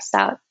or stressed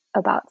out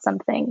about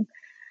something.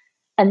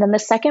 And then the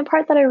second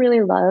part that I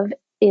really love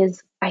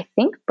is, I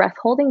think breath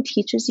holding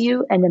teaches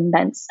you an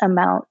immense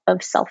amount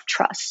of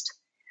self-trust.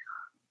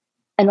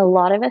 And a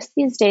lot of us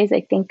these days,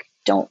 I think,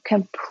 don't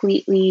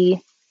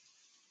completely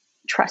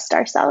trust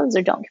ourselves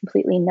or don't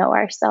completely know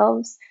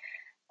ourselves.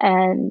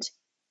 And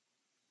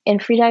in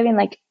freediving,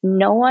 like,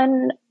 no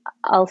one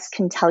else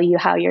can tell you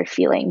how you're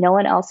feeling. No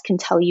one else can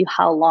tell you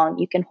how long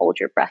you can hold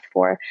your breath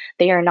for.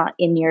 They are not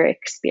in your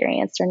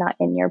experience or not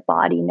in your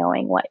body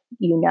knowing what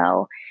you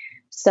know.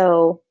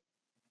 So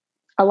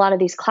a lot of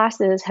these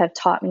classes have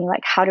taught me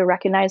like how to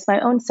recognize my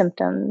own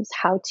symptoms,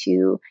 how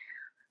to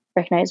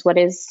recognize what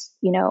is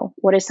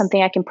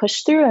something I can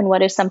push through and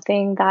what is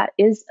something that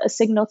is a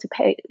signal to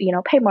pay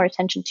more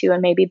attention to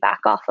and maybe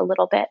back off a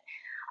little bit.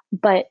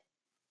 But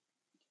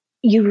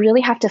you really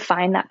have to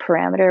find that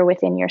parameter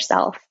within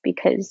yourself,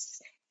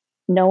 because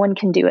no one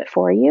can do it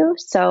for you.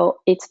 So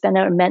it's been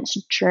an immense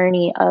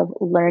journey of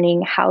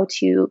learning how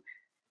to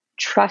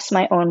trust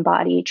my own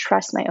body,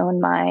 trust my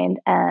own mind,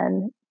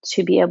 and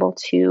to be able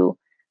to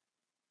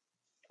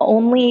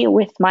only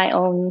with my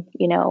own,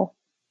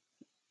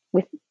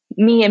 with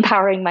me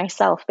empowering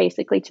myself,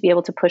 basically, to be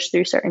able to push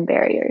through certain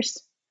barriers.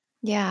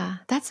 Yeah,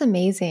 that's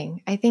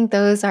amazing. I think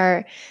those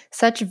are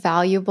such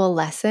valuable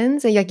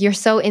lessons. Like, you're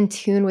so in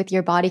tune with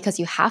your body because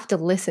you have to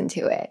listen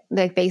to it,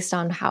 like based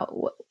on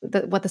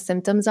what the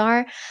symptoms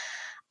are.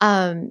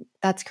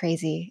 That's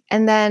crazy.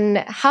 And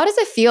then how does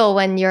it feel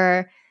when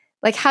you're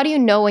like, how do you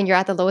know when you're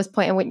at the lowest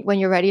point and when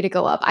you're ready to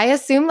go up? I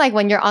assume like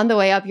when you're on the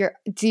way up,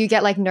 do you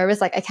get like nervous?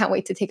 Like, I can't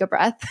wait to take a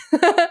breath.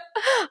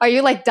 Are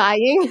you like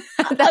dying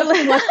at that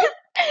point?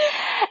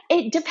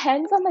 It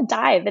depends on the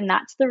dive. And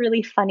that's the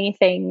really funny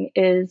thing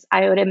is,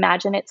 I would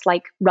imagine it's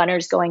like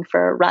runners going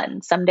for a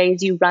run. Some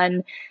days you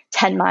run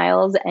 10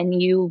 miles and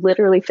you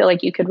literally feel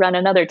like you could run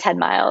another 10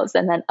 miles.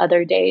 And then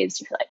other days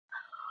you feel like,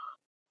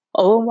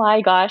 oh my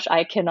gosh,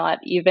 I cannot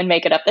even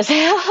make it up this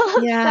hill.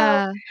 So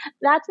Yeah.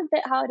 that's a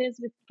bit how it is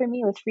for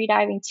me with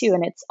freediving too.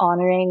 And it's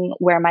honoring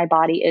where my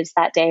body is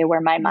that day,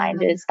 where my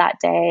mind Yeah. is that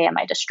day. Am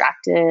I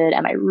distracted?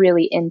 Am I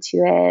really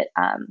into it?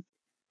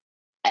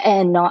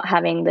 And not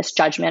having this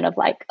judgment of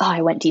like, oh,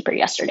 I went deeper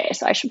yesterday,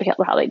 so I should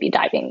probably be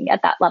diving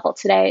at that level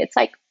today. It's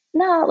like,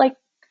 no, like,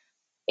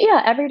 yeah,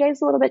 every day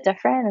is a little bit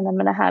different, and I'm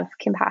going to have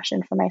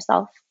compassion for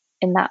myself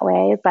in that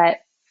way. But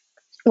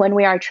when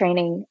we are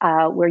training,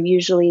 we're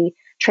usually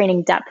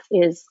training depth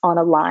is on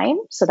a line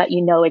so that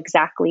you know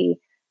exactly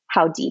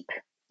how deep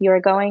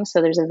you're going.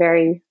 So there's a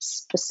very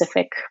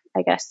specific,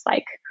 I guess,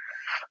 like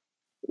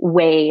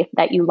way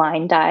that you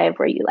line dive,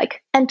 where you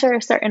like enter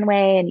a certain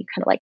way and you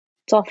kind of like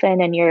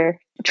dolphin, and you're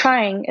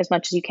trying as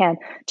much as you can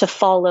to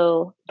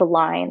follow the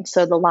line.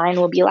 So the line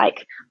will be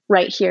like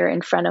right here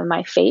in front of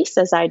my face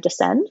as I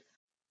descend.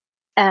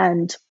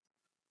 And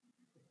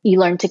you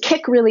learn to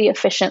kick really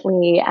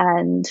efficiently,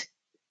 and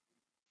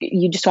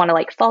you just want to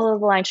like follow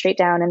the line straight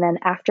down. And then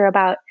after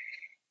about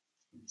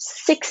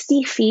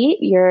 60 feet,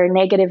 you're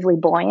negatively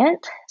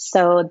buoyant.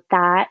 So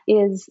that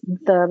is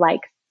the,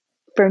 like,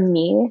 for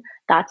me,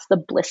 that's the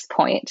bliss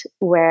point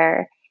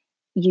where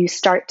you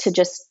start to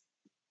just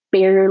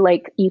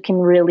like, you can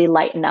really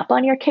lighten up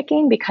on your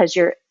kicking because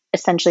you're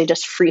essentially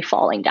just free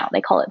falling down.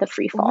 They call it the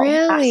free fall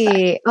aspect.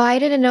 Really? Oh, I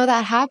didn't know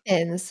that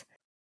happens.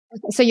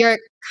 So you're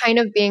kind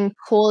of being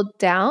pulled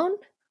down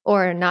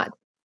or not?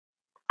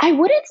 I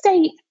wouldn't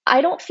say,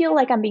 I don't feel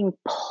like I'm being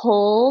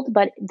pulled,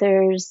 but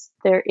there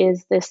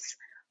is this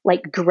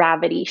like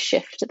gravity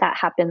shift that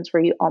happens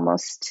where you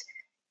almost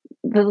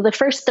the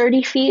first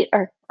 30 feet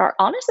are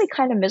honestly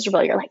kind of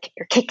miserable. You're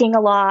kicking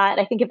a lot.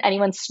 I think if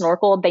anyone's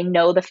snorkeled, they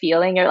know the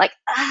feeling. You're like,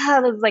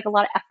 this is like a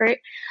lot of effort.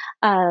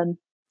 And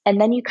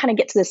then you kind of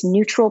get to this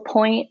neutral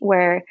point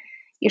where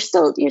you're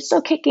still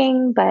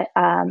kicking, but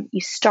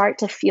you start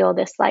to feel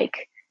this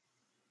like,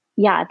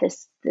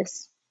 this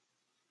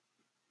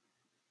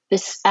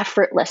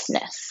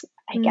effortlessness,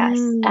 I guess.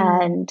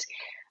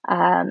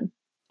 And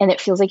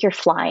it feels like you're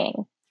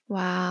flying.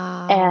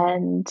 Wow.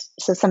 And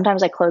so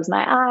sometimes I close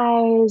my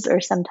eyes,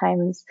 or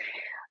sometimes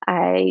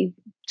I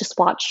just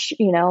watch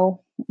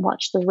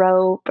the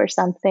rope or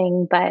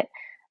something. But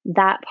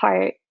that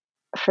part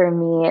for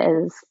me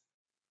is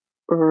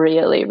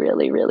really,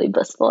 really, really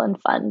blissful and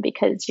fun,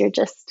 because you're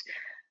just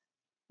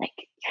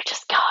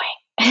going.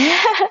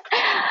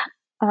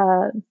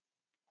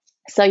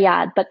 So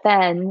yeah, but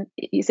then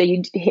you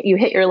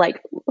hit your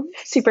like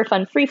super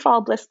fun free fall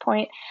bliss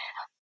point,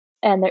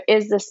 and there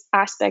is this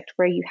aspect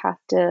where you have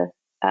to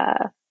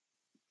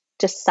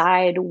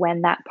decide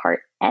when that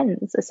part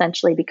ends,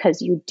 essentially,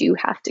 because you do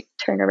have to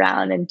turn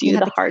around and do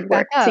the hard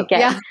work to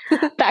get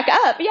back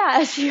up.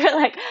 Yeah, so you're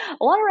like, I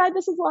want to ride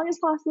this as long as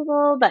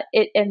possible, but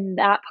in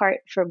that part,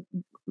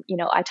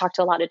 I talk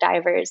to a lot of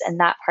divers, and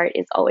that part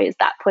is always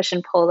that push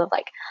and pull of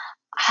like,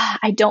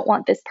 I don't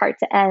want this part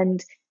to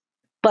end,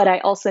 but I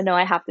also know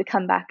I have to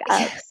come back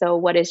up. So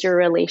what is your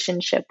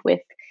relationship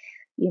with,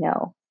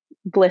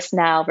 bliss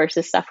now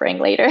versus suffering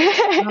later?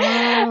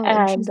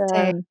 And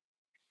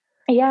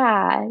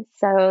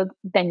so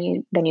then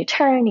you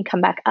turn, you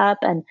come back up,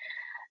 and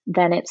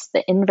then it's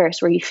the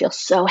inverse where you feel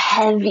so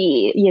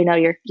heavy.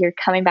 You're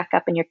coming back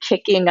up and you're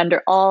kicking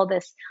under all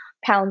this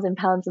pounds and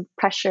pounds of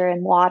pressure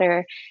and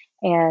water.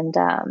 And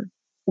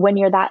when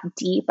you're that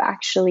deep,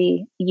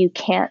 actually, you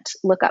can't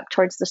look up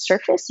towards the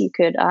surface. You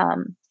could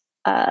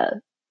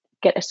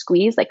get a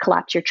squeeze, like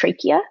collapse your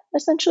trachea,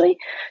 essentially.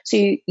 So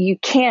you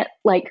can't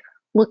like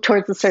look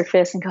towards the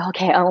surface and go,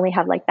 okay, I only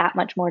have like that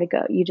much more to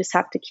go. You just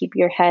have to keep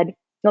your head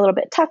a little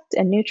bit tucked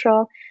and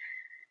neutral.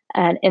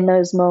 And in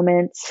those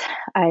moments,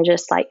 I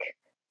just like,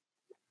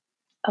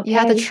 okay, you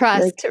have to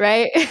trust,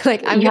 right?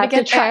 Like I'm gonna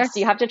get there.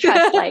 You have to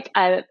trust. Like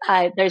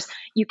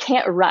you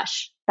can't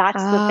rush.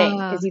 That's the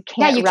thing, is you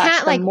can't. Yeah, you rush.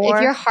 can't like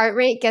if your heart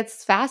rate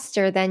gets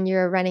faster, then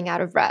you're running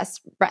out of breath,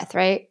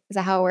 right? Is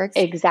that how it works?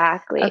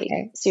 Exactly.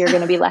 Okay. So you're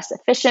going to be less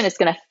efficient. It's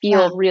going to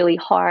feel really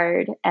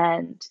hard,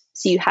 and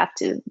so you have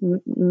to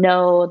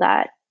know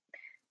that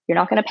you're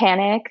not going to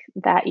panic.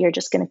 That you're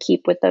just going to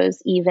keep with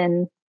those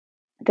even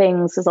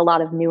things, because a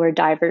lot of newer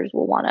divers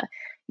will want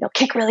to,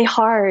 kick really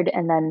hard,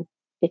 and then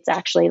it's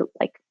actually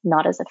like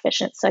not as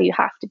efficient. So you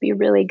have to be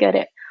really good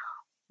at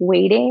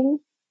waiting,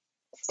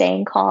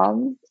 staying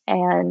calm,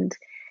 and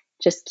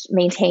just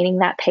maintaining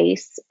that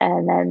pace.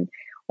 And then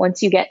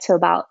once you get to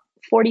about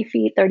 40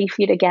 feet, 30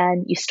 feet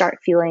again, you start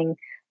feeling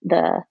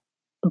the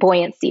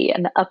buoyancy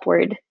and the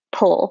upward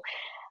pull.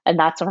 And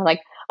that's when I'm like,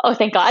 oh,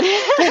 thank God.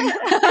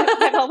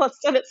 I'm almost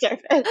to the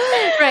surface.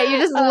 Right. You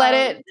just let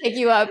it take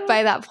you up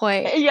by that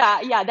point.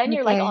 Yeah. Then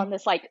you're like on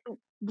this like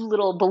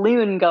little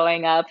balloon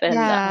going up,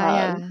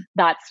 and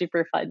that's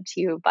super fun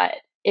too. But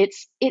it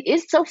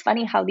is so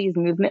funny how these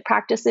movement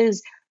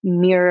practices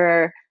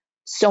mirror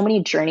so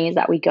many journeys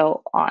that we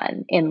go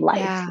on in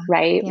life,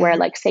 right? Where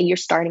like, say you're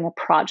starting a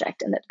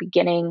project, and at the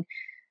beginning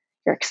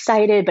you're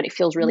excited, but it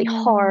feels really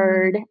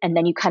hard. And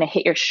then you kind of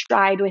hit your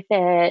stride with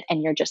it,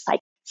 and you're just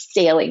like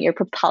sailing, you're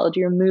propelled,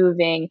 you're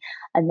moving.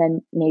 And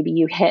then maybe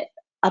you hit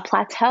a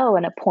plateau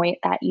and a point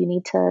that you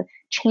need to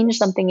change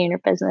something in your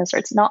business, or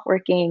it's not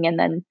working. And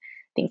then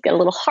things get a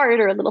little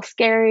harder, a little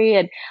scary.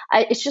 And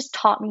it's just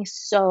taught me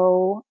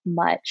so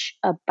much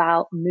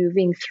about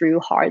moving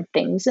through hard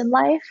things in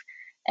life,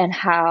 and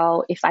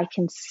how if I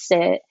can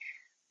sit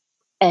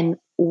and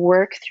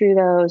work through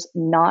those,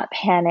 not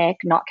panic,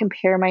 not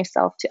compare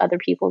myself to other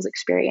people's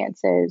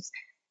experiences,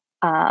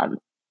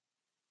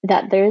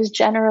 that there's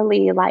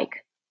generally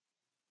like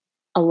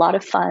a lot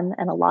of fun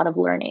and a lot of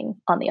learning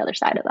on the other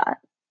side of that.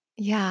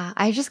 Yeah,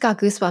 I just got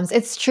goosebumps.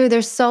 It's true.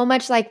 There's so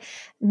much like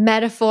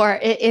metaphor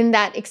in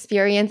that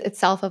experience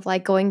itself of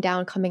like going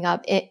down, coming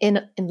up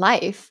in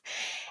life.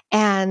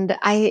 And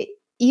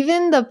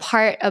even the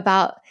part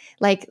about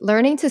like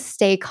learning to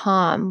stay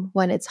calm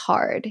when it's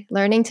hard,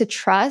 learning to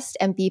trust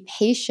and be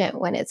patient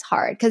when it's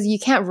hard, because you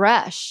can't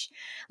rush.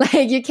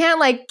 Like you can't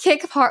like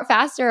kick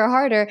faster or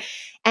harder.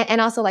 And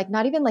also like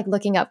not even like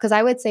looking up, because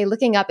I would say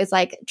looking up is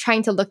like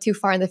trying to look too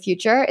far in the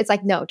future. It's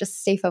like, no,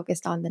 just stay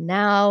focused on the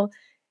now,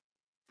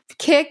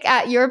 kick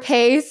at your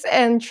pace,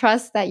 and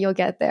trust that you'll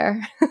get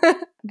there.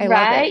 I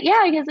love it.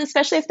 Yeah, because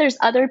especially if there's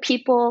other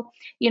people,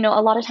 a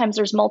lot of times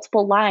there's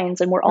multiple lines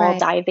and we're all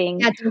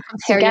diving. Yeah, don't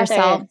compare together.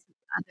 Yourself to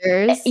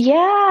others.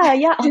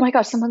 Yeah. Oh my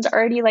gosh, someone's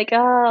already like,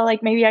 oh,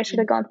 like maybe I should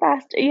have gone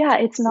faster. Yeah,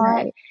 it's not.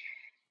 Right.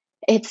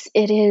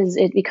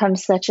 It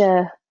becomes such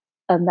a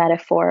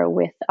metaphor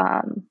with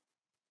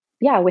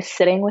with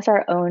sitting with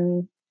our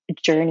own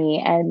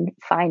journey and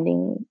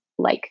finding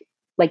like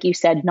you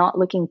said, not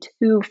looking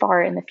too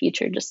far in the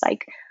future, just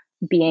like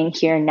being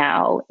here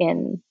now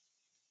in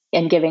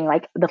and giving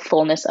like the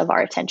fullness of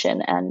our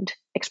attention and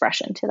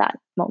expression to that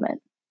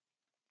moment.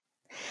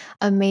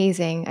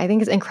 Amazing. I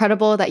think it's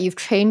incredible that you've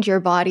trained your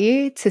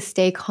body to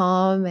stay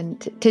calm and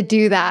to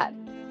do that.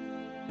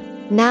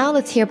 Now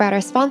let's hear about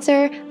our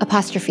sponsor,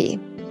 Apostrophe.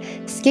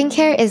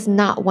 Skincare is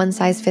not one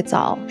size fits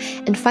all,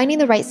 and finding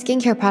the right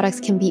skincare products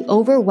can be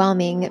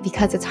overwhelming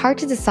because it's hard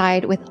to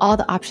decide with all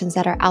the options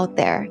that are out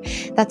there.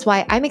 That's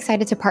why I'm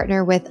excited to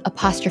partner with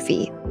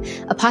Apostrophe.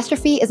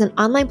 Apostrophe is an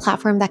online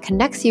platform that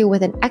connects you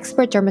with an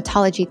expert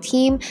dermatology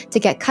team to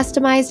get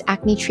customized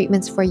acne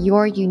treatments for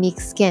your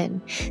unique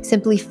skin.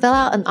 Simply fill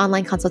out an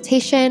online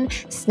consultation,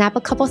 snap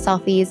a couple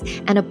selfies,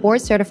 and a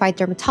board-certified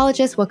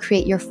dermatologist will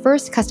create your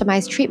first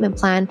customized treatment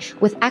plan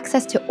with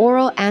access to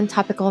oral and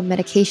topical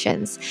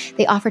medications.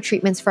 They offer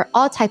treatments for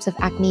all types of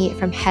acne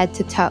from head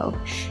to toe.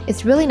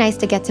 It's really nice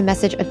to get to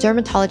message a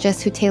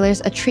dermatologist who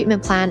tailors a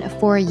treatment plan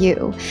for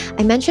you.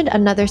 I mentioned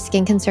another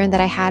skin concern that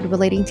I had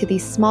relating to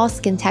these small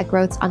skin tag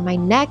growths on my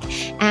neck,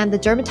 and the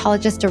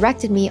dermatologist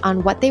directed me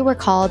on what they were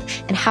called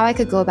and how I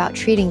could go about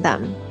treating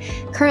them.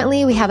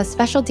 Currently, we have a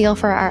special deal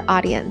for our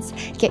audience.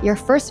 Get your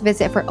first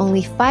visit for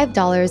only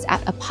 $5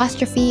 at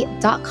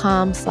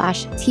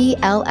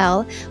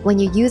apostrophe.com/TLL when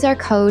you use our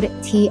code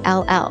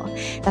TLL.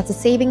 That's a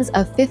savings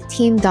of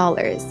 $15.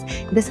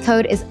 This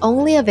code is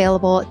only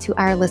available to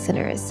our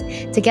listeners.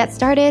 To get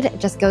started,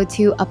 just go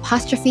to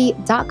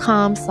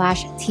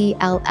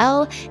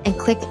apostrophe.com/TLL and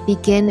click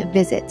begin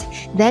visit.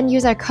 Then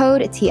use our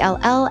code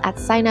TLL at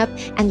sign up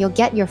and you'll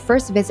get your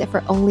first visit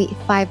for only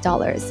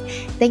 $5.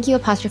 Thank you,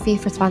 Apostrophe,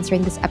 for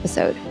sponsoring this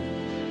episode.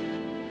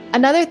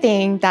 Another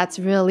thing that's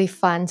really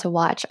fun to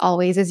watch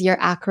always is your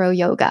acro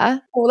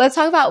yoga. Well, let's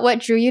talk about what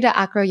drew you to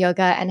acro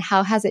yoga and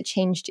how has it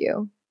changed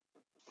you?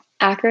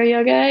 Acro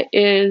yoga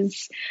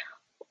is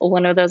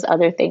one of those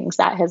other things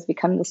that has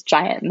become this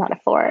giant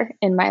metaphor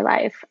in my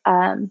life.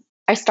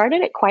 I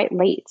started it quite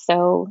late.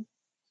 So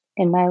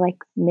in my like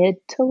mid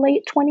to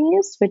late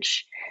 20s,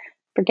 which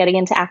for getting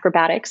into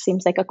acrobatics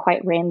seems like a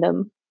quite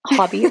random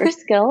hobby or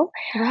skill.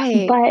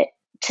 Right. But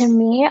to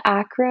me,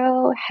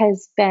 acro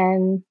has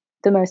been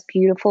the most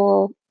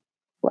beautiful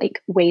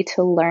like way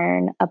to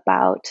learn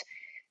about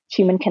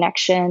human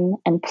connection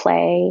and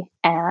play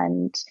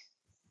and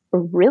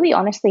really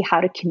honestly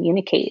how to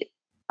communicate.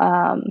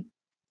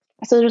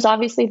 So there's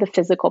obviously the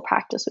physical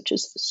practice, which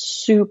is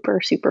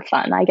super, super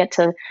fun. I get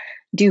to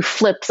do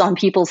flips on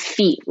people's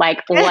feet.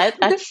 Like what?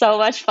 That's so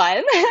much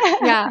fun.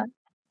 Yeah.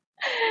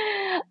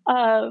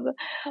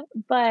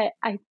 But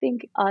I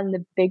think on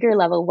the bigger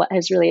level, what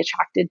has really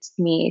attracted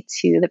me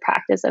to the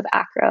practice of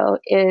acro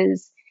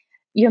is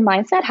your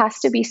mindset has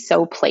to be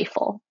so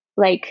playful.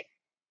 Like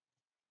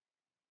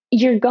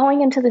you're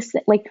going into this,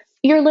 like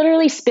you're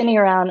literally spinning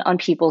around on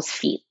people's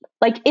feet.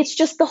 Like it's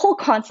just the whole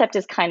concept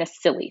is kind of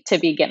silly to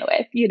begin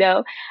with, you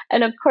know?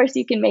 And of course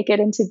you can make it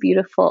into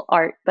beautiful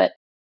art, but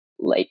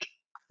like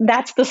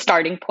that's the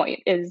starting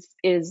point is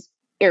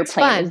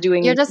airplane, is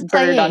doing You're just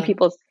bird on playing.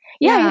 people's,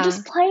 Yeah. you're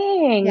just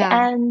playing.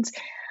 Yeah. And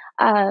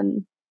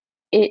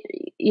it,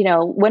 you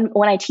know,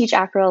 when I teach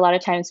acro, a lot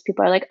of times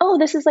people are like, oh,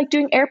 this is like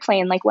doing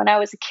airplane, like when I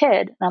was a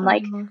kid. And I'm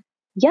like,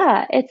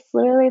 yeah, it's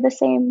literally the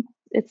same.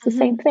 It's the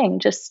same thing,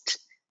 just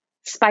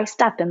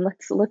spiced up and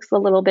looks a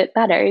little bit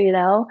better, you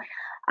know?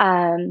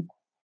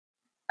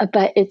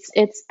 But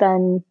it's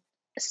been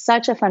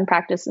such a fun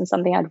practice and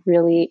something I'd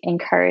really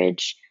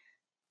encourage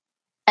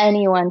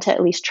anyone to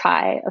at least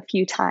try a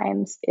few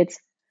times. It's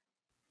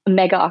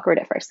mega awkward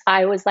at first.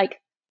 I was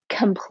like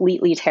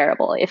completely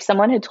terrible. If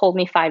someone had told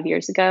me 5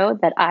 years ago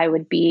that I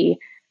would be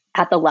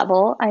at the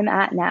level I'm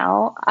at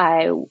now,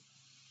 I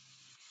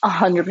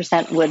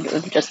 100% would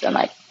have just been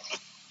like,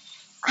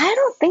 I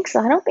don't think so.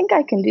 I don't think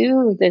I can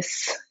do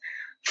this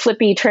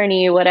flippy,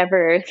 turny,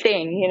 whatever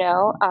thing, you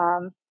know?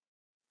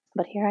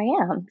 But here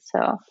I am.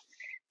 So,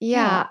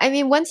 yeah. I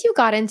mean, once you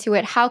got into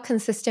it, how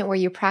consistent were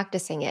you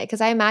practicing it?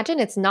 Because I imagine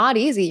it's not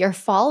easy. You're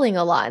falling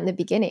a lot in the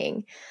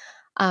beginning.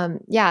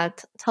 Tell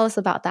us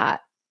about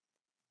that.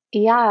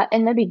 Yeah,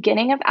 in the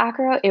beginning of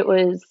acro, it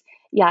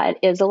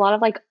is a lot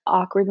of like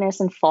awkwardness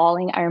and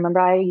falling. I remember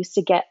I used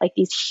to get like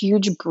these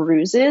huge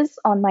bruises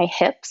on my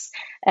hips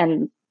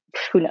and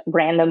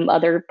random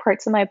other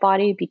parts of my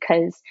body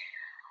because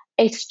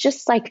it's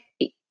just like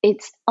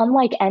it's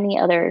unlike any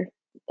other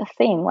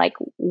thing. Like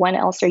when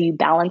else are you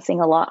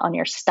balancing a lot on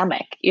your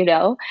stomach, you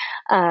know?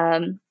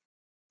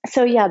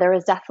 So yeah, there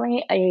was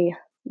definitely a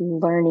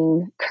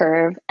learning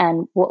curve.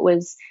 And what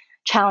was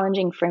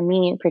challenging for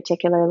me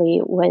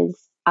particularly was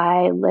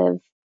I live,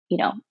 you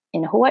know,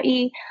 in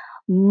Hawaii.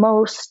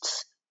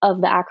 Most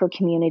of the acro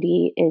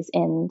community is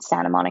in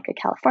Santa Monica,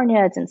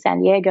 California. It's in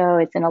San Diego.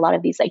 It's in a lot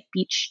of these like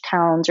beach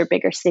towns or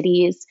bigger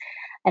cities.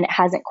 And it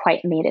hasn't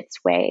quite made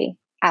its way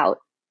out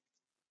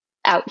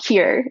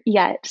here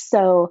yet.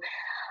 So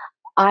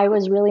I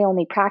was really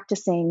only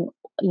practicing,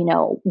 you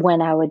know,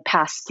 when I would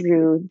pass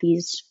through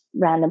these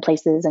random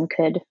places and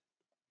could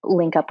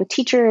link up with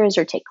teachers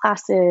or take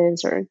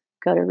classes or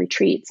go to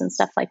retreats and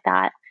stuff like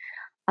that.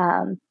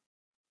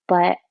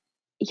 But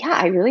yeah,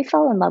 I really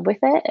fell in love with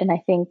it. And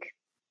I think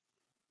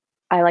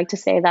I like to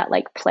say that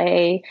like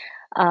play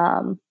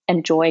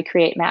and joy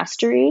create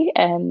mastery.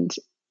 And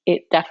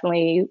it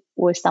definitely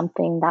was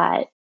something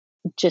that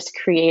just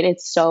created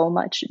so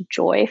much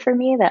joy for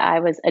me that I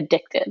was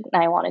addicted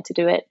and I wanted to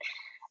do it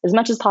as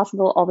much as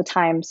possible all the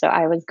time. So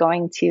I was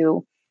going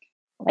to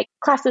like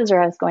classes,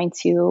 or I was going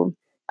to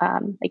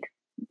like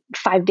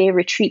 5-day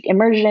retreat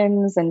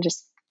immersions, and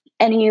just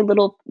any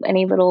little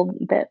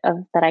bit of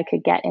that I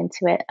could get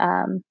into it.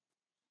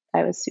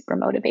 I was super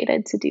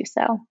motivated to do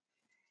so.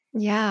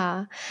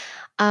 Yeah.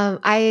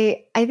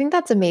 I think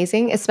that's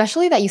amazing,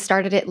 especially that you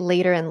started it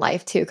later in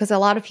life too, because a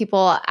lot of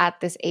people at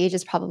this age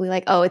is probably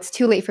like, oh, it's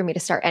too late for me to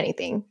start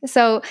anything.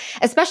 So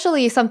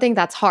especially something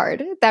that's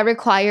hard, that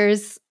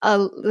requires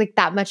like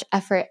that much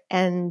effort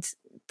and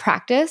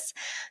practice.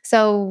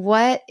 So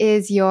what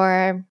is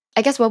your,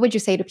 I guess, what would you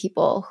say to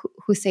people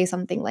who say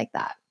something like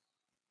that?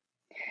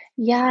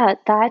 Yeah,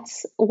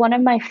 that's one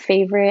of my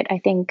favorite, I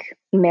think,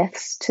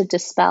 myths to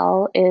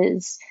dispel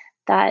is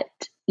that,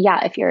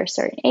 yeah, if you're a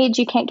certain age,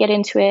 you can't get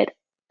into it.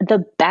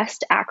 The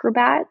best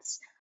acrobats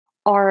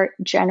are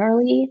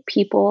generally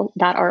people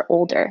that are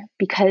older,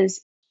 because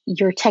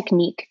your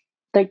technique,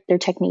 their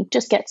technique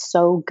just gets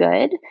so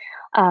good,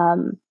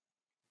 um,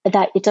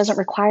 that it doesn't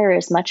require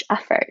as much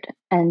effort.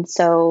 And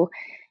so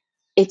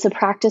it's a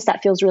practice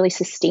that feels really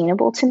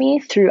sustainable to me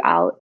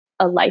throughout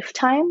a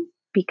lifetime,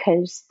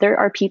 because there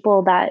are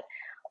people that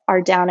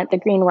are down at the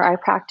green where I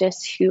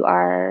practice who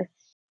are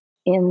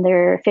in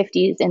their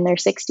 50s, in their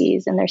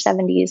 60s, in their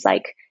 70s.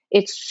 Like,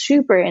 it's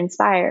super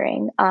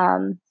inspiring.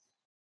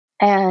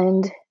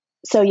 And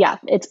so, yeah,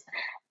 it's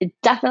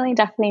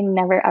definitely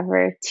never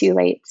ever too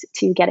late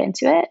to get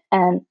into it.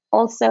 And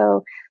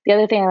also, the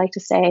other thing I like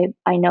to say,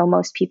 I know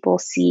most people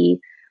see,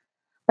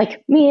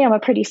 like me, I'm a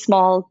pretty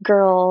small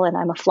girl and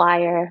I'm a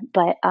flyer,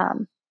 but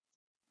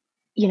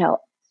you know,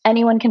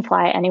 anyone can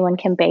fly, anyone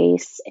can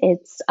base.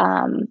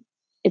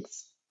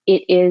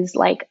 It is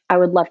like, I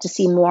would love to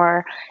see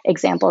more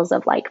examples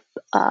of like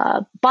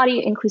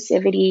body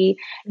inclusivity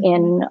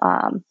in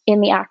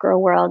the acro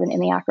world and in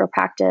the acro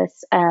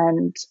practice.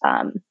 And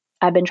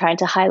I've been trying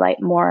to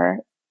highlight more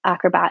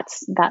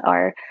acrobats that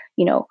are,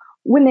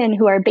 women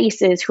who are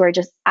bases, who are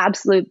just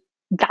absolute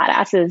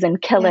badasses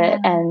and kill Yeah. it,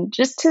 and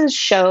just to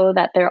show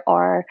that there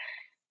are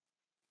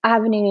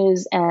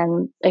avenues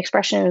and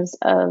expressions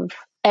of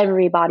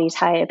every body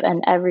type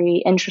and every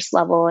interest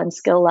level and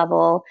skill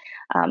level.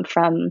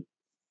 From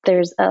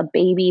There's a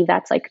baby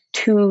that's like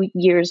 2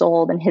 years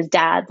old, and his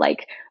dad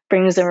like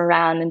brings him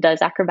around and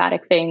does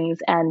acrobatic things,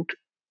 and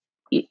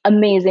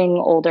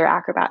amazing older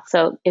acrobats.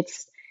 So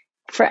it's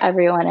for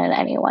everyone and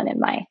anyone, in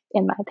my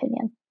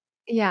opinion.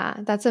 Yeah,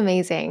 that's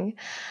amazing.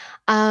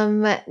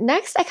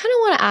 Next, I kind of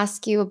want to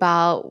ask you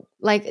about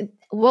like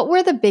what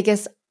were the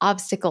biggest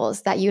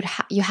obstacles that you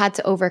had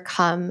to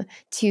overcome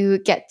to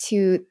get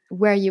to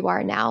where you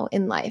are now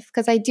in life?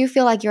 Because I do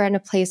feel like you're in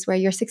a place where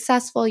you're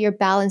successful, you're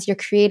balanced, you're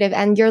creative,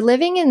 and you're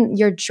living in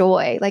your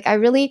joy. Like I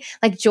really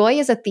like joy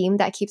is a theme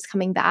that keeps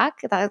coming back.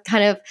 That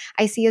kind of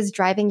I see as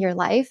driving your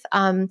life.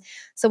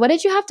 So what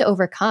did you have to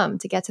overcome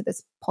to get to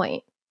this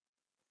point?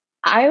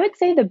 I would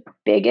say the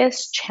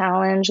biggest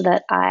challenge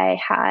that I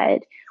had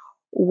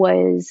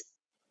was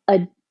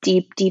a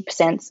deep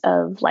sense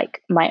of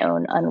like my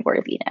own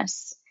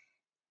unworthiness.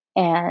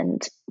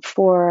 And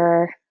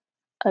for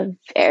a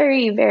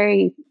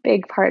very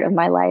big part of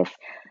my life,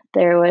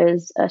 there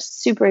was a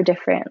super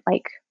different,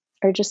 like,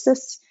 or just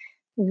this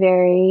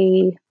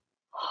very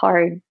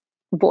hard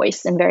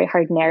voice and very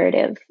hard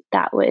narrative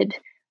that would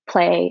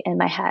play in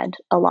my head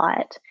a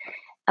lot.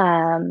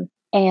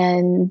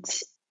 And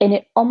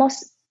it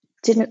almost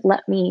didn't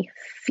let me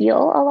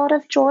feel a lot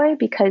of joy,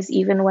 because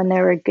even when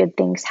there were good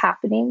things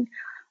happening,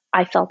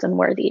 I felt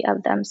unworthy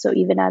of them. So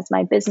even as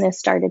my business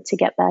started to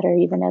get better,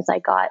 even as I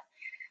got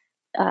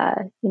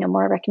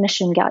more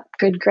recognition, got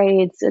good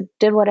grades,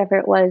 did whatever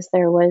it was,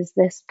 there was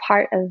this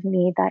part of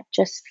me that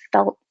just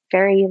felt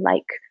very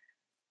like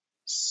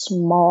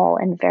small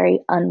and very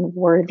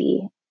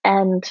unworthy.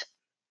 And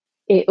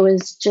it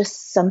was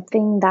just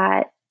something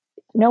that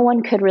no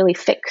one could really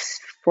fix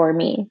for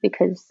me,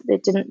 because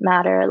it didn't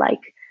matter like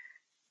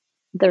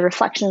the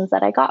reflections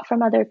that I got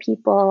from other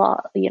people,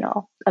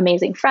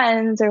 amazing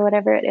friends or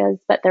whatever it is.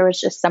 But there was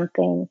just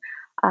something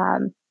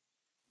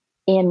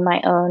in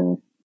my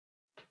own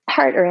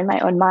heart or in my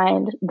own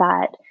mind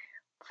that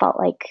felt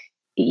like,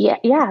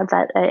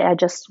 that I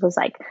just was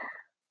like,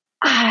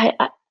 I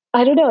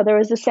don't know. There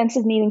was a sense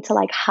of needing to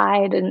like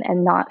hide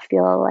and not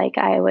feel like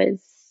I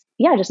was,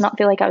 just not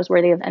feel like I was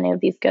worthy of any of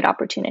these good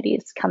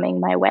opportunities coming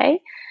my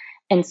way.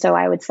 And so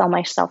I would sell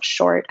myself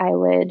short. I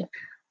would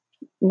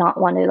not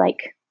want to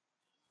like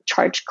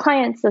charge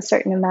clients a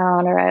certain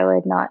amount, or I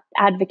would not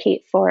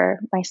advocate for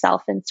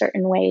myself in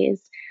certain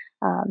ways,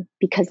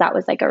 because that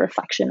was like a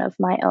reflection of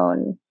my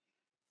own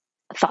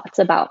thoughts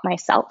about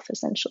myself,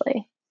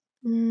 essentially.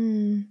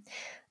 Mm.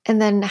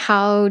 And then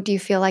how do you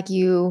feel like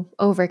you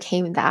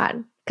overcame that?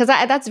 Because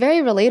that's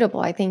very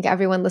relatable. I think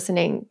everyone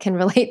listening can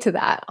relate to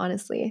that,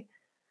 honestly.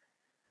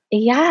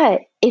 Yeah,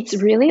 it's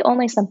really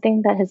only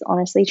something that has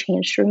honestly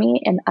changed for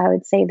me. And I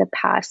would say the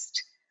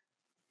past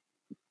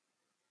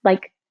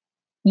like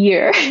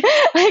year.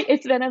 Like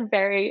it's been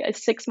a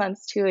 6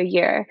 months to a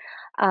year.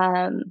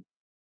 Um,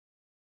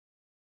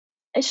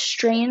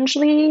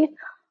 Strangely,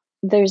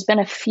 there's been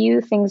a few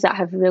things that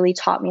have really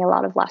taught me a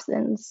lot of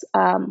lessons.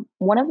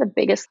 One of the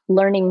biggest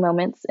learning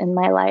moments in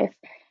my life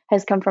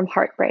has come from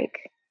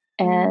heartbreak.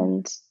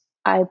 And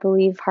I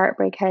believe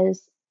heartbreak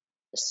has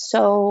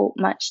so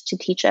much to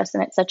teach us,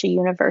 and it's such a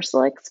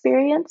universal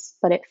experience,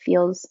 but it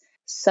feels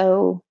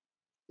so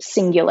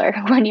singular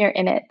when you're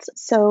in it.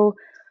 So,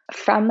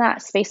 from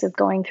that space of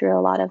going through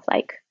a lot of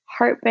like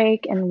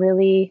heartbreak and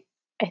really,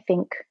 I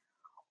think,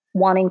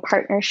 wanting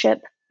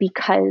partnership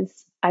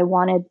because I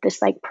wanted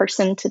this like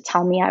person to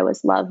tell me I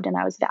was loved and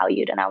I was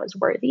valued and I was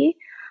worthy.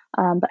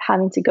 But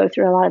having to go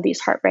through a lot of these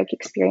heartbreak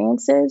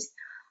experiences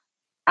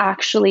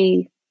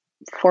actually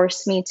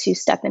forced me to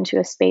step into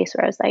a space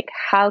where I was like,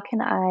 how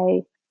can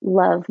I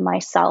love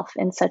myself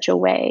in such a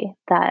way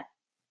that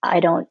I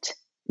don't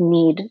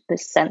need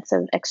this sense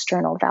of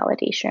external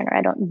validation, or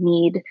I don't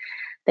need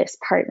this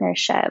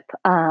partnership?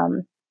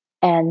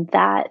 And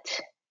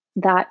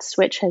that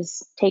switch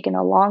has taken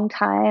a long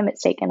time.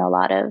 It's taken a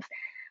lot of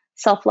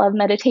self-love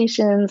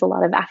meditations, a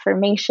lot of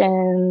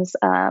affirmations,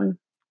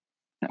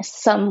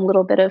 some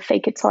little bit of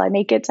fake it till I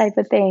make it type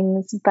of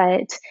things.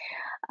 But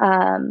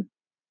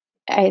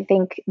I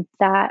think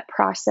that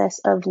process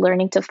of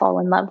learning to fall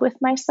in love with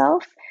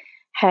myself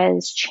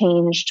has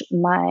changed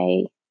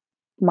my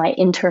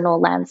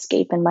internal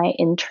landscape and my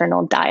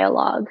internal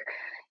dialogue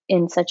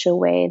in such a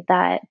way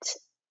that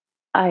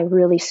I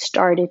really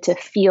started to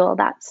feel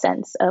that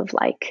sense of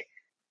like,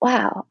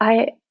 wow,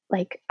 I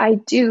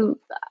do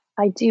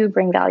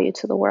bring value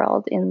to the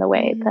world in the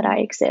way that I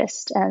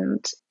exist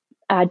and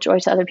add joy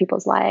to other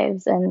people's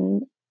lives.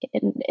 And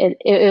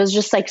it was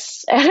just like,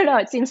 I don't know,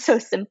 it seems so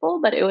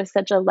simple, but it was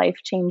such a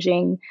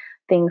life-changing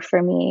thing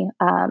for me.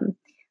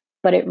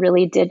 But it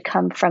really did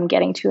come from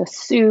getting to a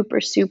super,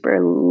 super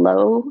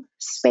low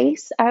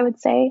space, I would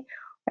say,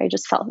 where I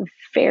just felt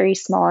very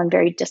small and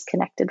very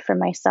disconnected from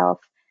myself.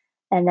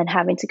 And then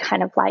having to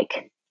kind of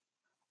like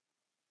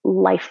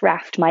life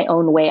raft my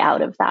own way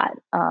out of that,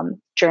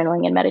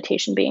 journaling and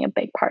meditation being a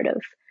big part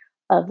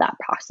of that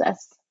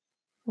process.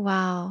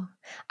 Wow.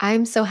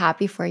 I'm so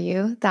happy for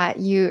you that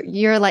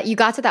you're like you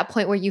got to that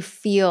point where you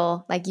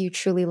feel like you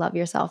truly love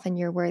yourself and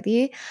you're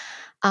worthy.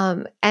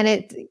 And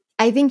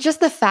I think just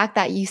the fact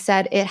that you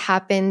said it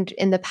happened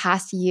in the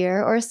past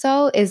year or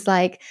so is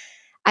like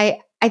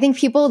I think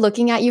people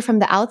looking at you from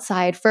the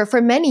outside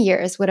for many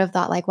years would have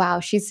thought like, wow,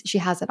 she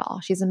has it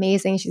all. She's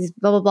amazing. She's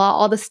blah blah blah,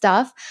 all the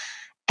stuff.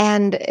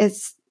 And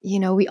it's,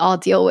 we all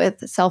deal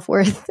with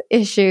self-worth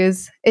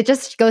issues. It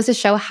just goes to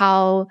show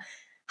how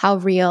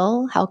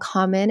real, how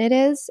common it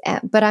is.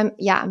 But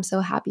I'm so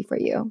happy for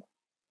you.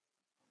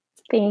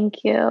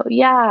 Thank you.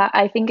 Yeah,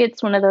 I think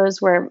it's one of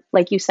those where,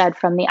 like you said,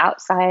 from the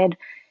outside,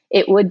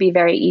 it would be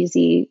very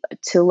easy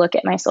to look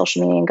at my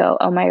social media and go,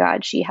 oh my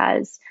God, she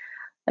has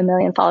 1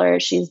 million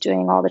followers. She's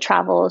doing all the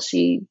travel.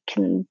 She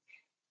can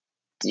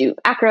do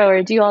acro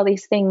or do all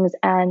these things.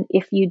 And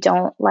if you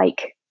don't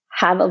like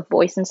have a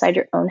voice inside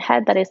your own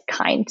head that is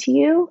kind to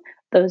you,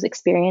 those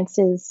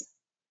experiences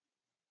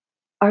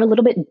are a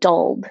little bit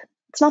dulled.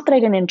 It's not that I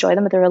didn't enjoy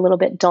them, but they're a little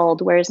bit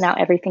dulled. Whereas now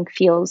everything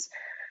feels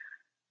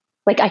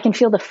like I can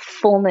feel the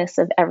fullness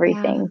of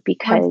everything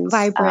because more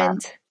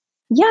vibrant.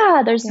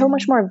 There's so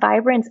much more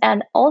vibrance.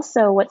 And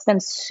also what's been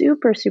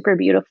super, super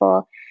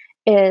beautiful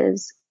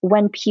is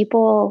when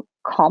people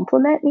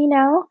compliment me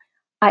now,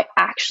 I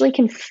actually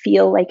can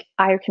feel like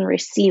I can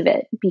receive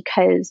it,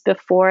 because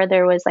before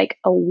there was like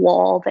a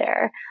wall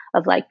there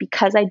of like,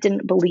 because I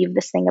didn't believe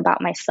this thing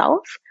about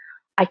myself,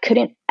 I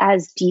couldn't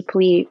as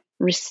deeply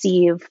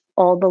receive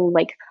all the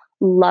like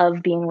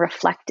love being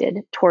reflected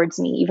towards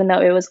me, even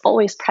though it was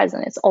always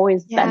present. It's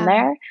always been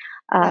there.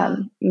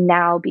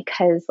 Now,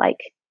 because like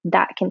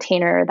that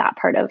container, that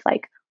part of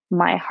like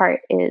my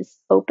heart is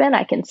open,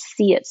 I can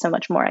see it so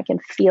much more. I can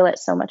feel it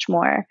so much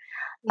more.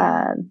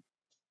 And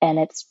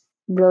it's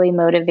really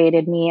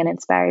motivated me and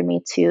inspired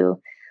me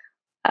to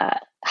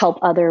help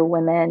other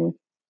women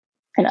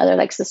and other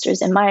like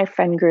sisters in my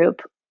friend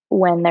group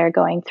when they're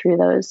going through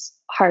those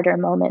harder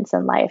moments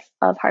in life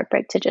of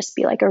heartbreak, to just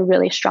be like a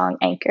really strong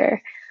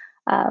anchor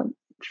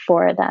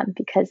for them,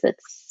 because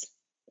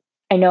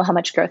I know how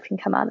much growth can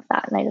come out of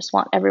that. And I just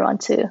want everyone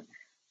to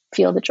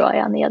feel the joy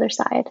on the other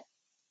side.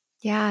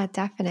 Yeah,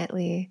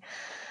 definitely.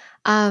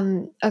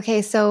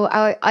 Okay, so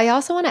I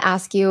also want to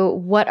ask you,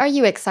 what are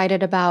you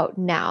excited about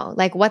now?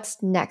 Like,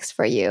 what's next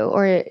for you?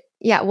 Or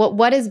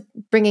what is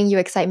bringing you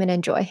excitement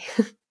and joy?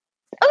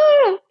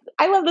 Oh,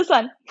 I love this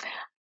one.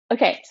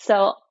 Okay,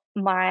 so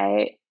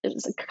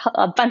there's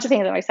a bunch of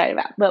things I'm excited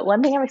about, but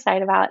one thing I'm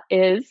excited about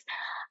is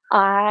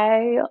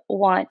I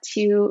want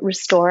to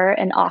restore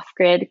an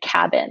off-grid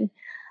cabin.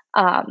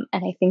 And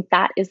I think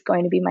that is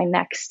going to be my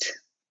next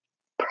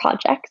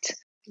project.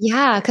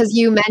 Yeah, because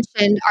you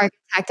mentioned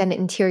architect and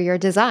interior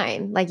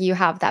design, like you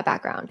have that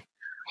background.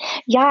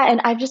 Yeah,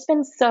 and I've just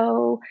been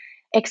so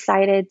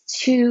excited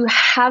to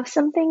have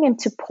something and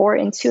to pour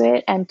into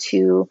it and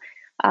to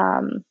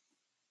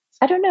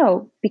I don't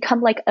know,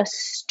 become like a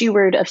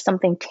steward of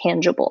something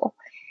tangible,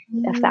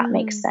 if that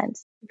makes Mm,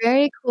 sense.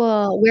 very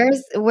cool.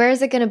 Where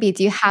is it gonna be?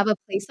 Do you have a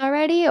place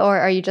already, or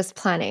are you just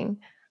planning?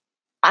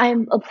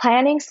 I'm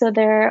planning, so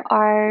there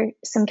are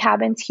some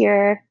cabins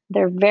here.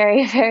 They're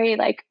very, very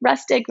like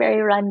rustic,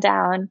 very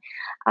rundown.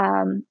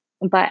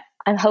 But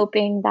I'm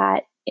hoping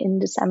that in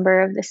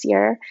December of this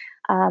year,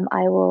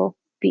 I will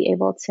be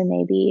able to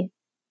maybe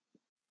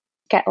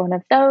get one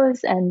of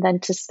those and then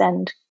to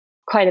spend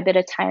quite a bit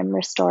of time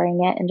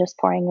restoring it and just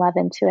pouring love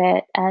into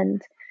it.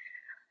 And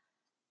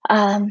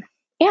um,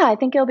 yeah, I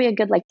think it'll be a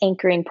good like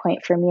anchoring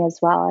point for me as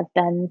well. I've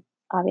been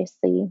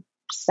obviously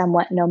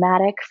somewhat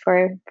nomadic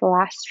for the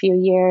last few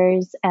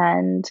years,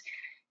 and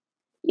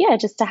yeah,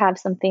 just to have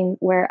something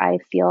where I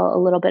feel a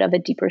little bit of a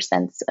deeper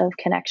sense of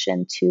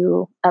connection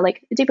to,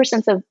 like a deeper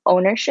sense of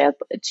ownership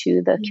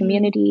to the Mhm.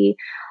 community,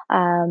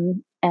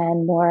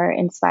 and more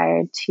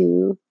inspired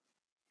to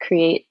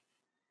create,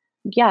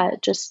 yeah,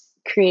 just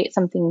create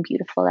something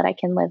beautiful that I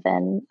can live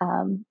in.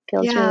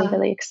 Feels really, Yeah,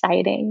 really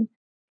exciting.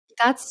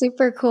 that's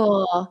super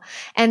cool.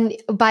 And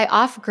by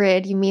off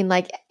grid, you mean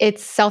like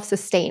it's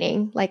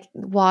self-sustaining, like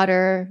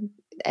water,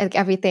 like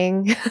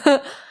everything,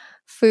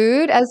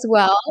 food as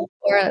well,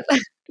 or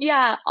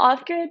Yeah,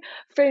 off grid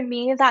for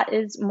me, that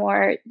is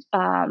more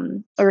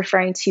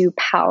referring to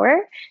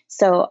power.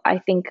 So I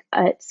think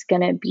it's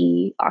going to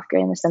be off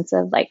grid in the sense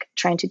of like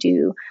trying to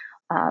do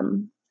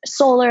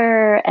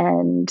solar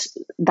and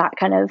that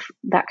kind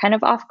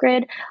of off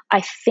grid.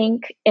 I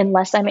think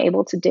unless I'm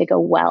able to dig a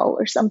well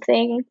or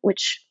something,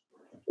 which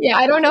yeah,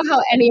 I don't know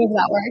how any of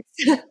that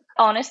works.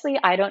 honestly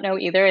I don't know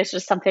either. It's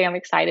just something I'm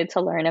excited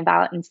to learn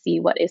about and see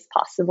what is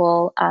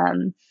possible.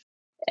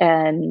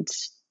 And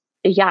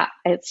yeah,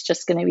 it's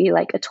just going to be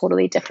like a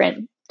totally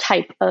different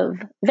type of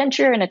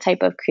venture and a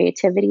type of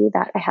creativity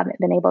that I haven't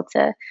been able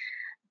to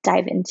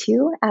dive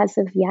into as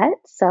of yet.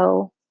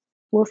 So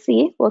we'll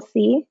see. We'll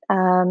see.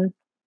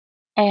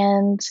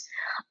 And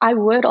I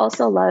would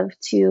also love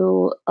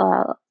to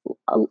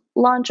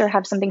launch or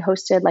have something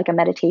hosted like a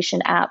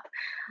meditation app.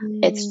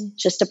 It's Mm,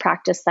 just a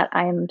practice that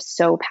I'm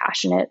so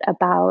passionate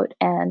about.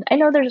 And I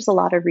know there's a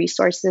lot of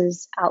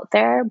resources out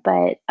there,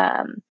 but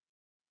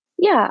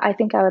yeah, I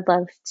think I would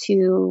love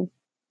to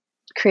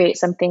create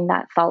something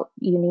that felt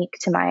unique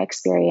to my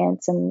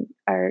experience and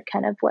are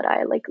kind of what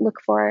I like look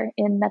for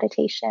in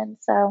meditation.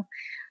 So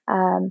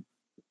um,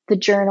 the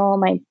journal,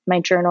 my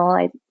journal,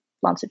 I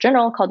launched a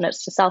journal called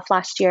Notes to Self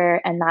last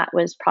year, and that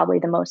was probably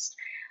the most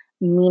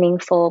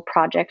meaningful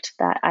project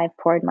that I've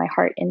poured my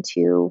heart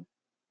into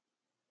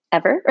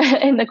ever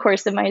in the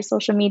course of my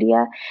social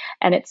media.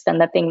 And it's been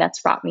the thing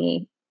that's brought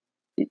me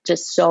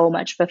just so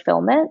much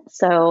fulfillment.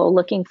 So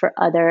looking for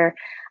other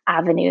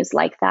avenues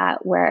like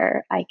that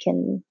where I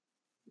can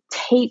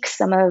take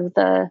some of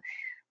the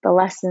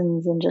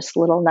lessons and just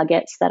little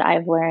nuggets that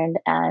I've learned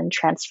and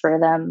transfer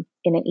them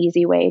in an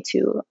easy way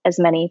to as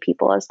many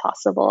people as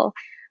possible.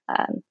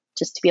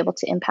 Just to be able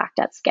to impact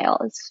at scale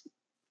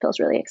feels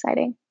really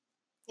exciting.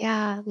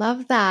 yeah,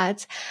 love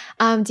that.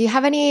 Do you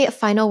have any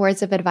final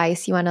words of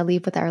advice you want to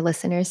leave with our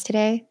listeners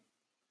today?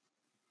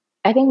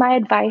 I think my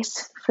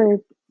advice for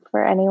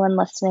anyone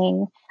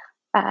listening,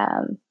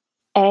 um,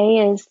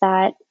 a is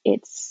that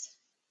it's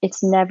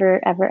never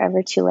ever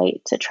ever too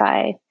late to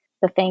try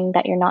the thing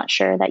that you're not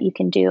sure that you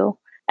can do.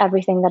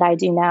 Everything that I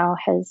do now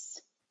has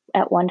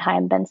at one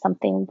time been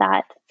something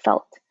that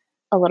felt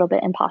a little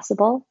bit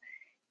impossible.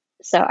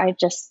 So I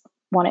just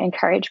want to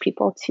encourage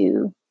people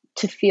to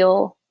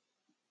feel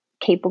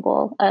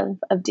capable of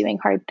doing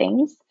hard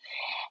things.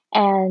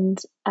 And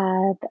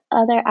the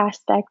other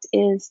aspect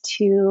is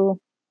to,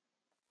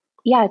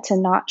 yeah, to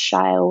not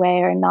shy away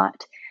or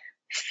not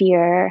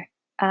fear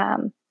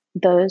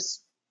those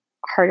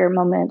harder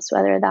moments,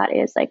 whether that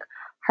is like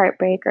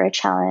heartbreak or a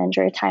challenge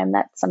or a time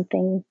that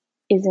something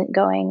isn't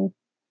going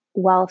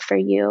well for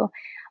you.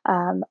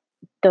 Um,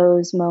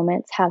 those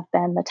moments have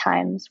been the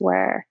times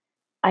where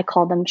I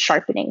call them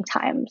sharpening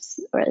times,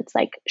 where it's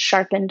like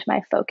sharpened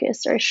my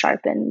focus or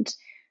sharpened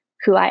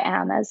who I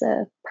am as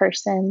a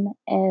person,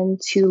 and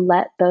to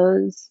let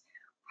those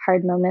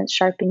hard moments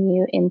sharpen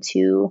you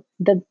into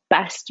the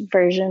best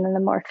version and the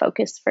more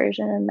focused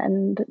version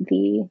and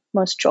the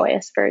most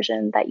joyous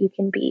version that you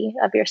can be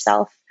of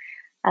yourself.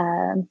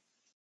 Um,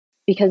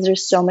 because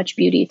there's so much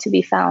beauty to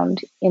be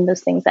found in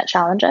those things that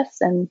challenge us.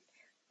 And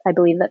I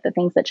believe that the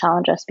things that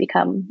challenge us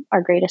become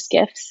our greatest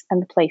gifts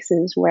and the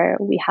places where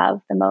we have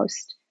the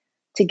most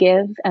to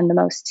give and the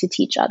most to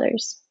teach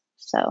others.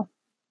 So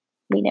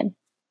lean in.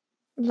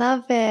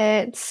 Love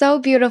it. So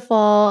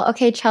beautiful.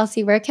 Okay,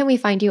 Chelsea, where can we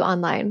find you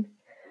online?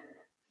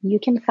 You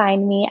can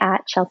find me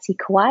at Chelsea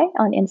Kauai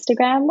on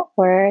Instagram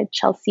or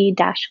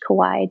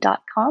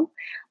chelsea-kauai.com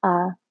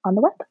on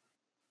the web.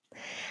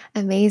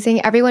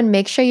 Amazing. Everyone,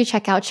 make sure you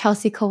check out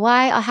Chelsea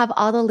Kauai. I'll have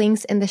all the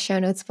links in the show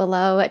notes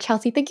below.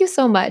 Chelsea, thank you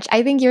so much.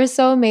 I think you're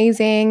so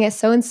amazing,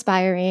 so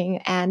inspiring,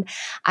 and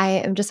I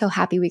am just so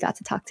happy we got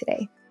to talk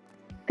today.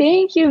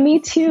 Thank you. Me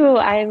too.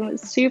 I'm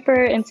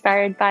super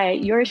inspired by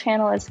your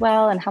channel as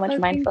well and how much Oh,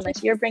 thank you.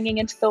 mindfulness you're bringing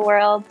into the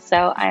world.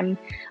 So I'm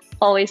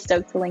always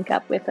stoked to link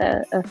up with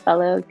a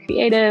fellow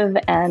creative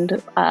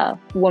and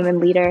woman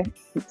leader.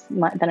 It's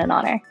been an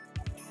honor.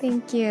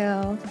 Thank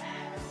you.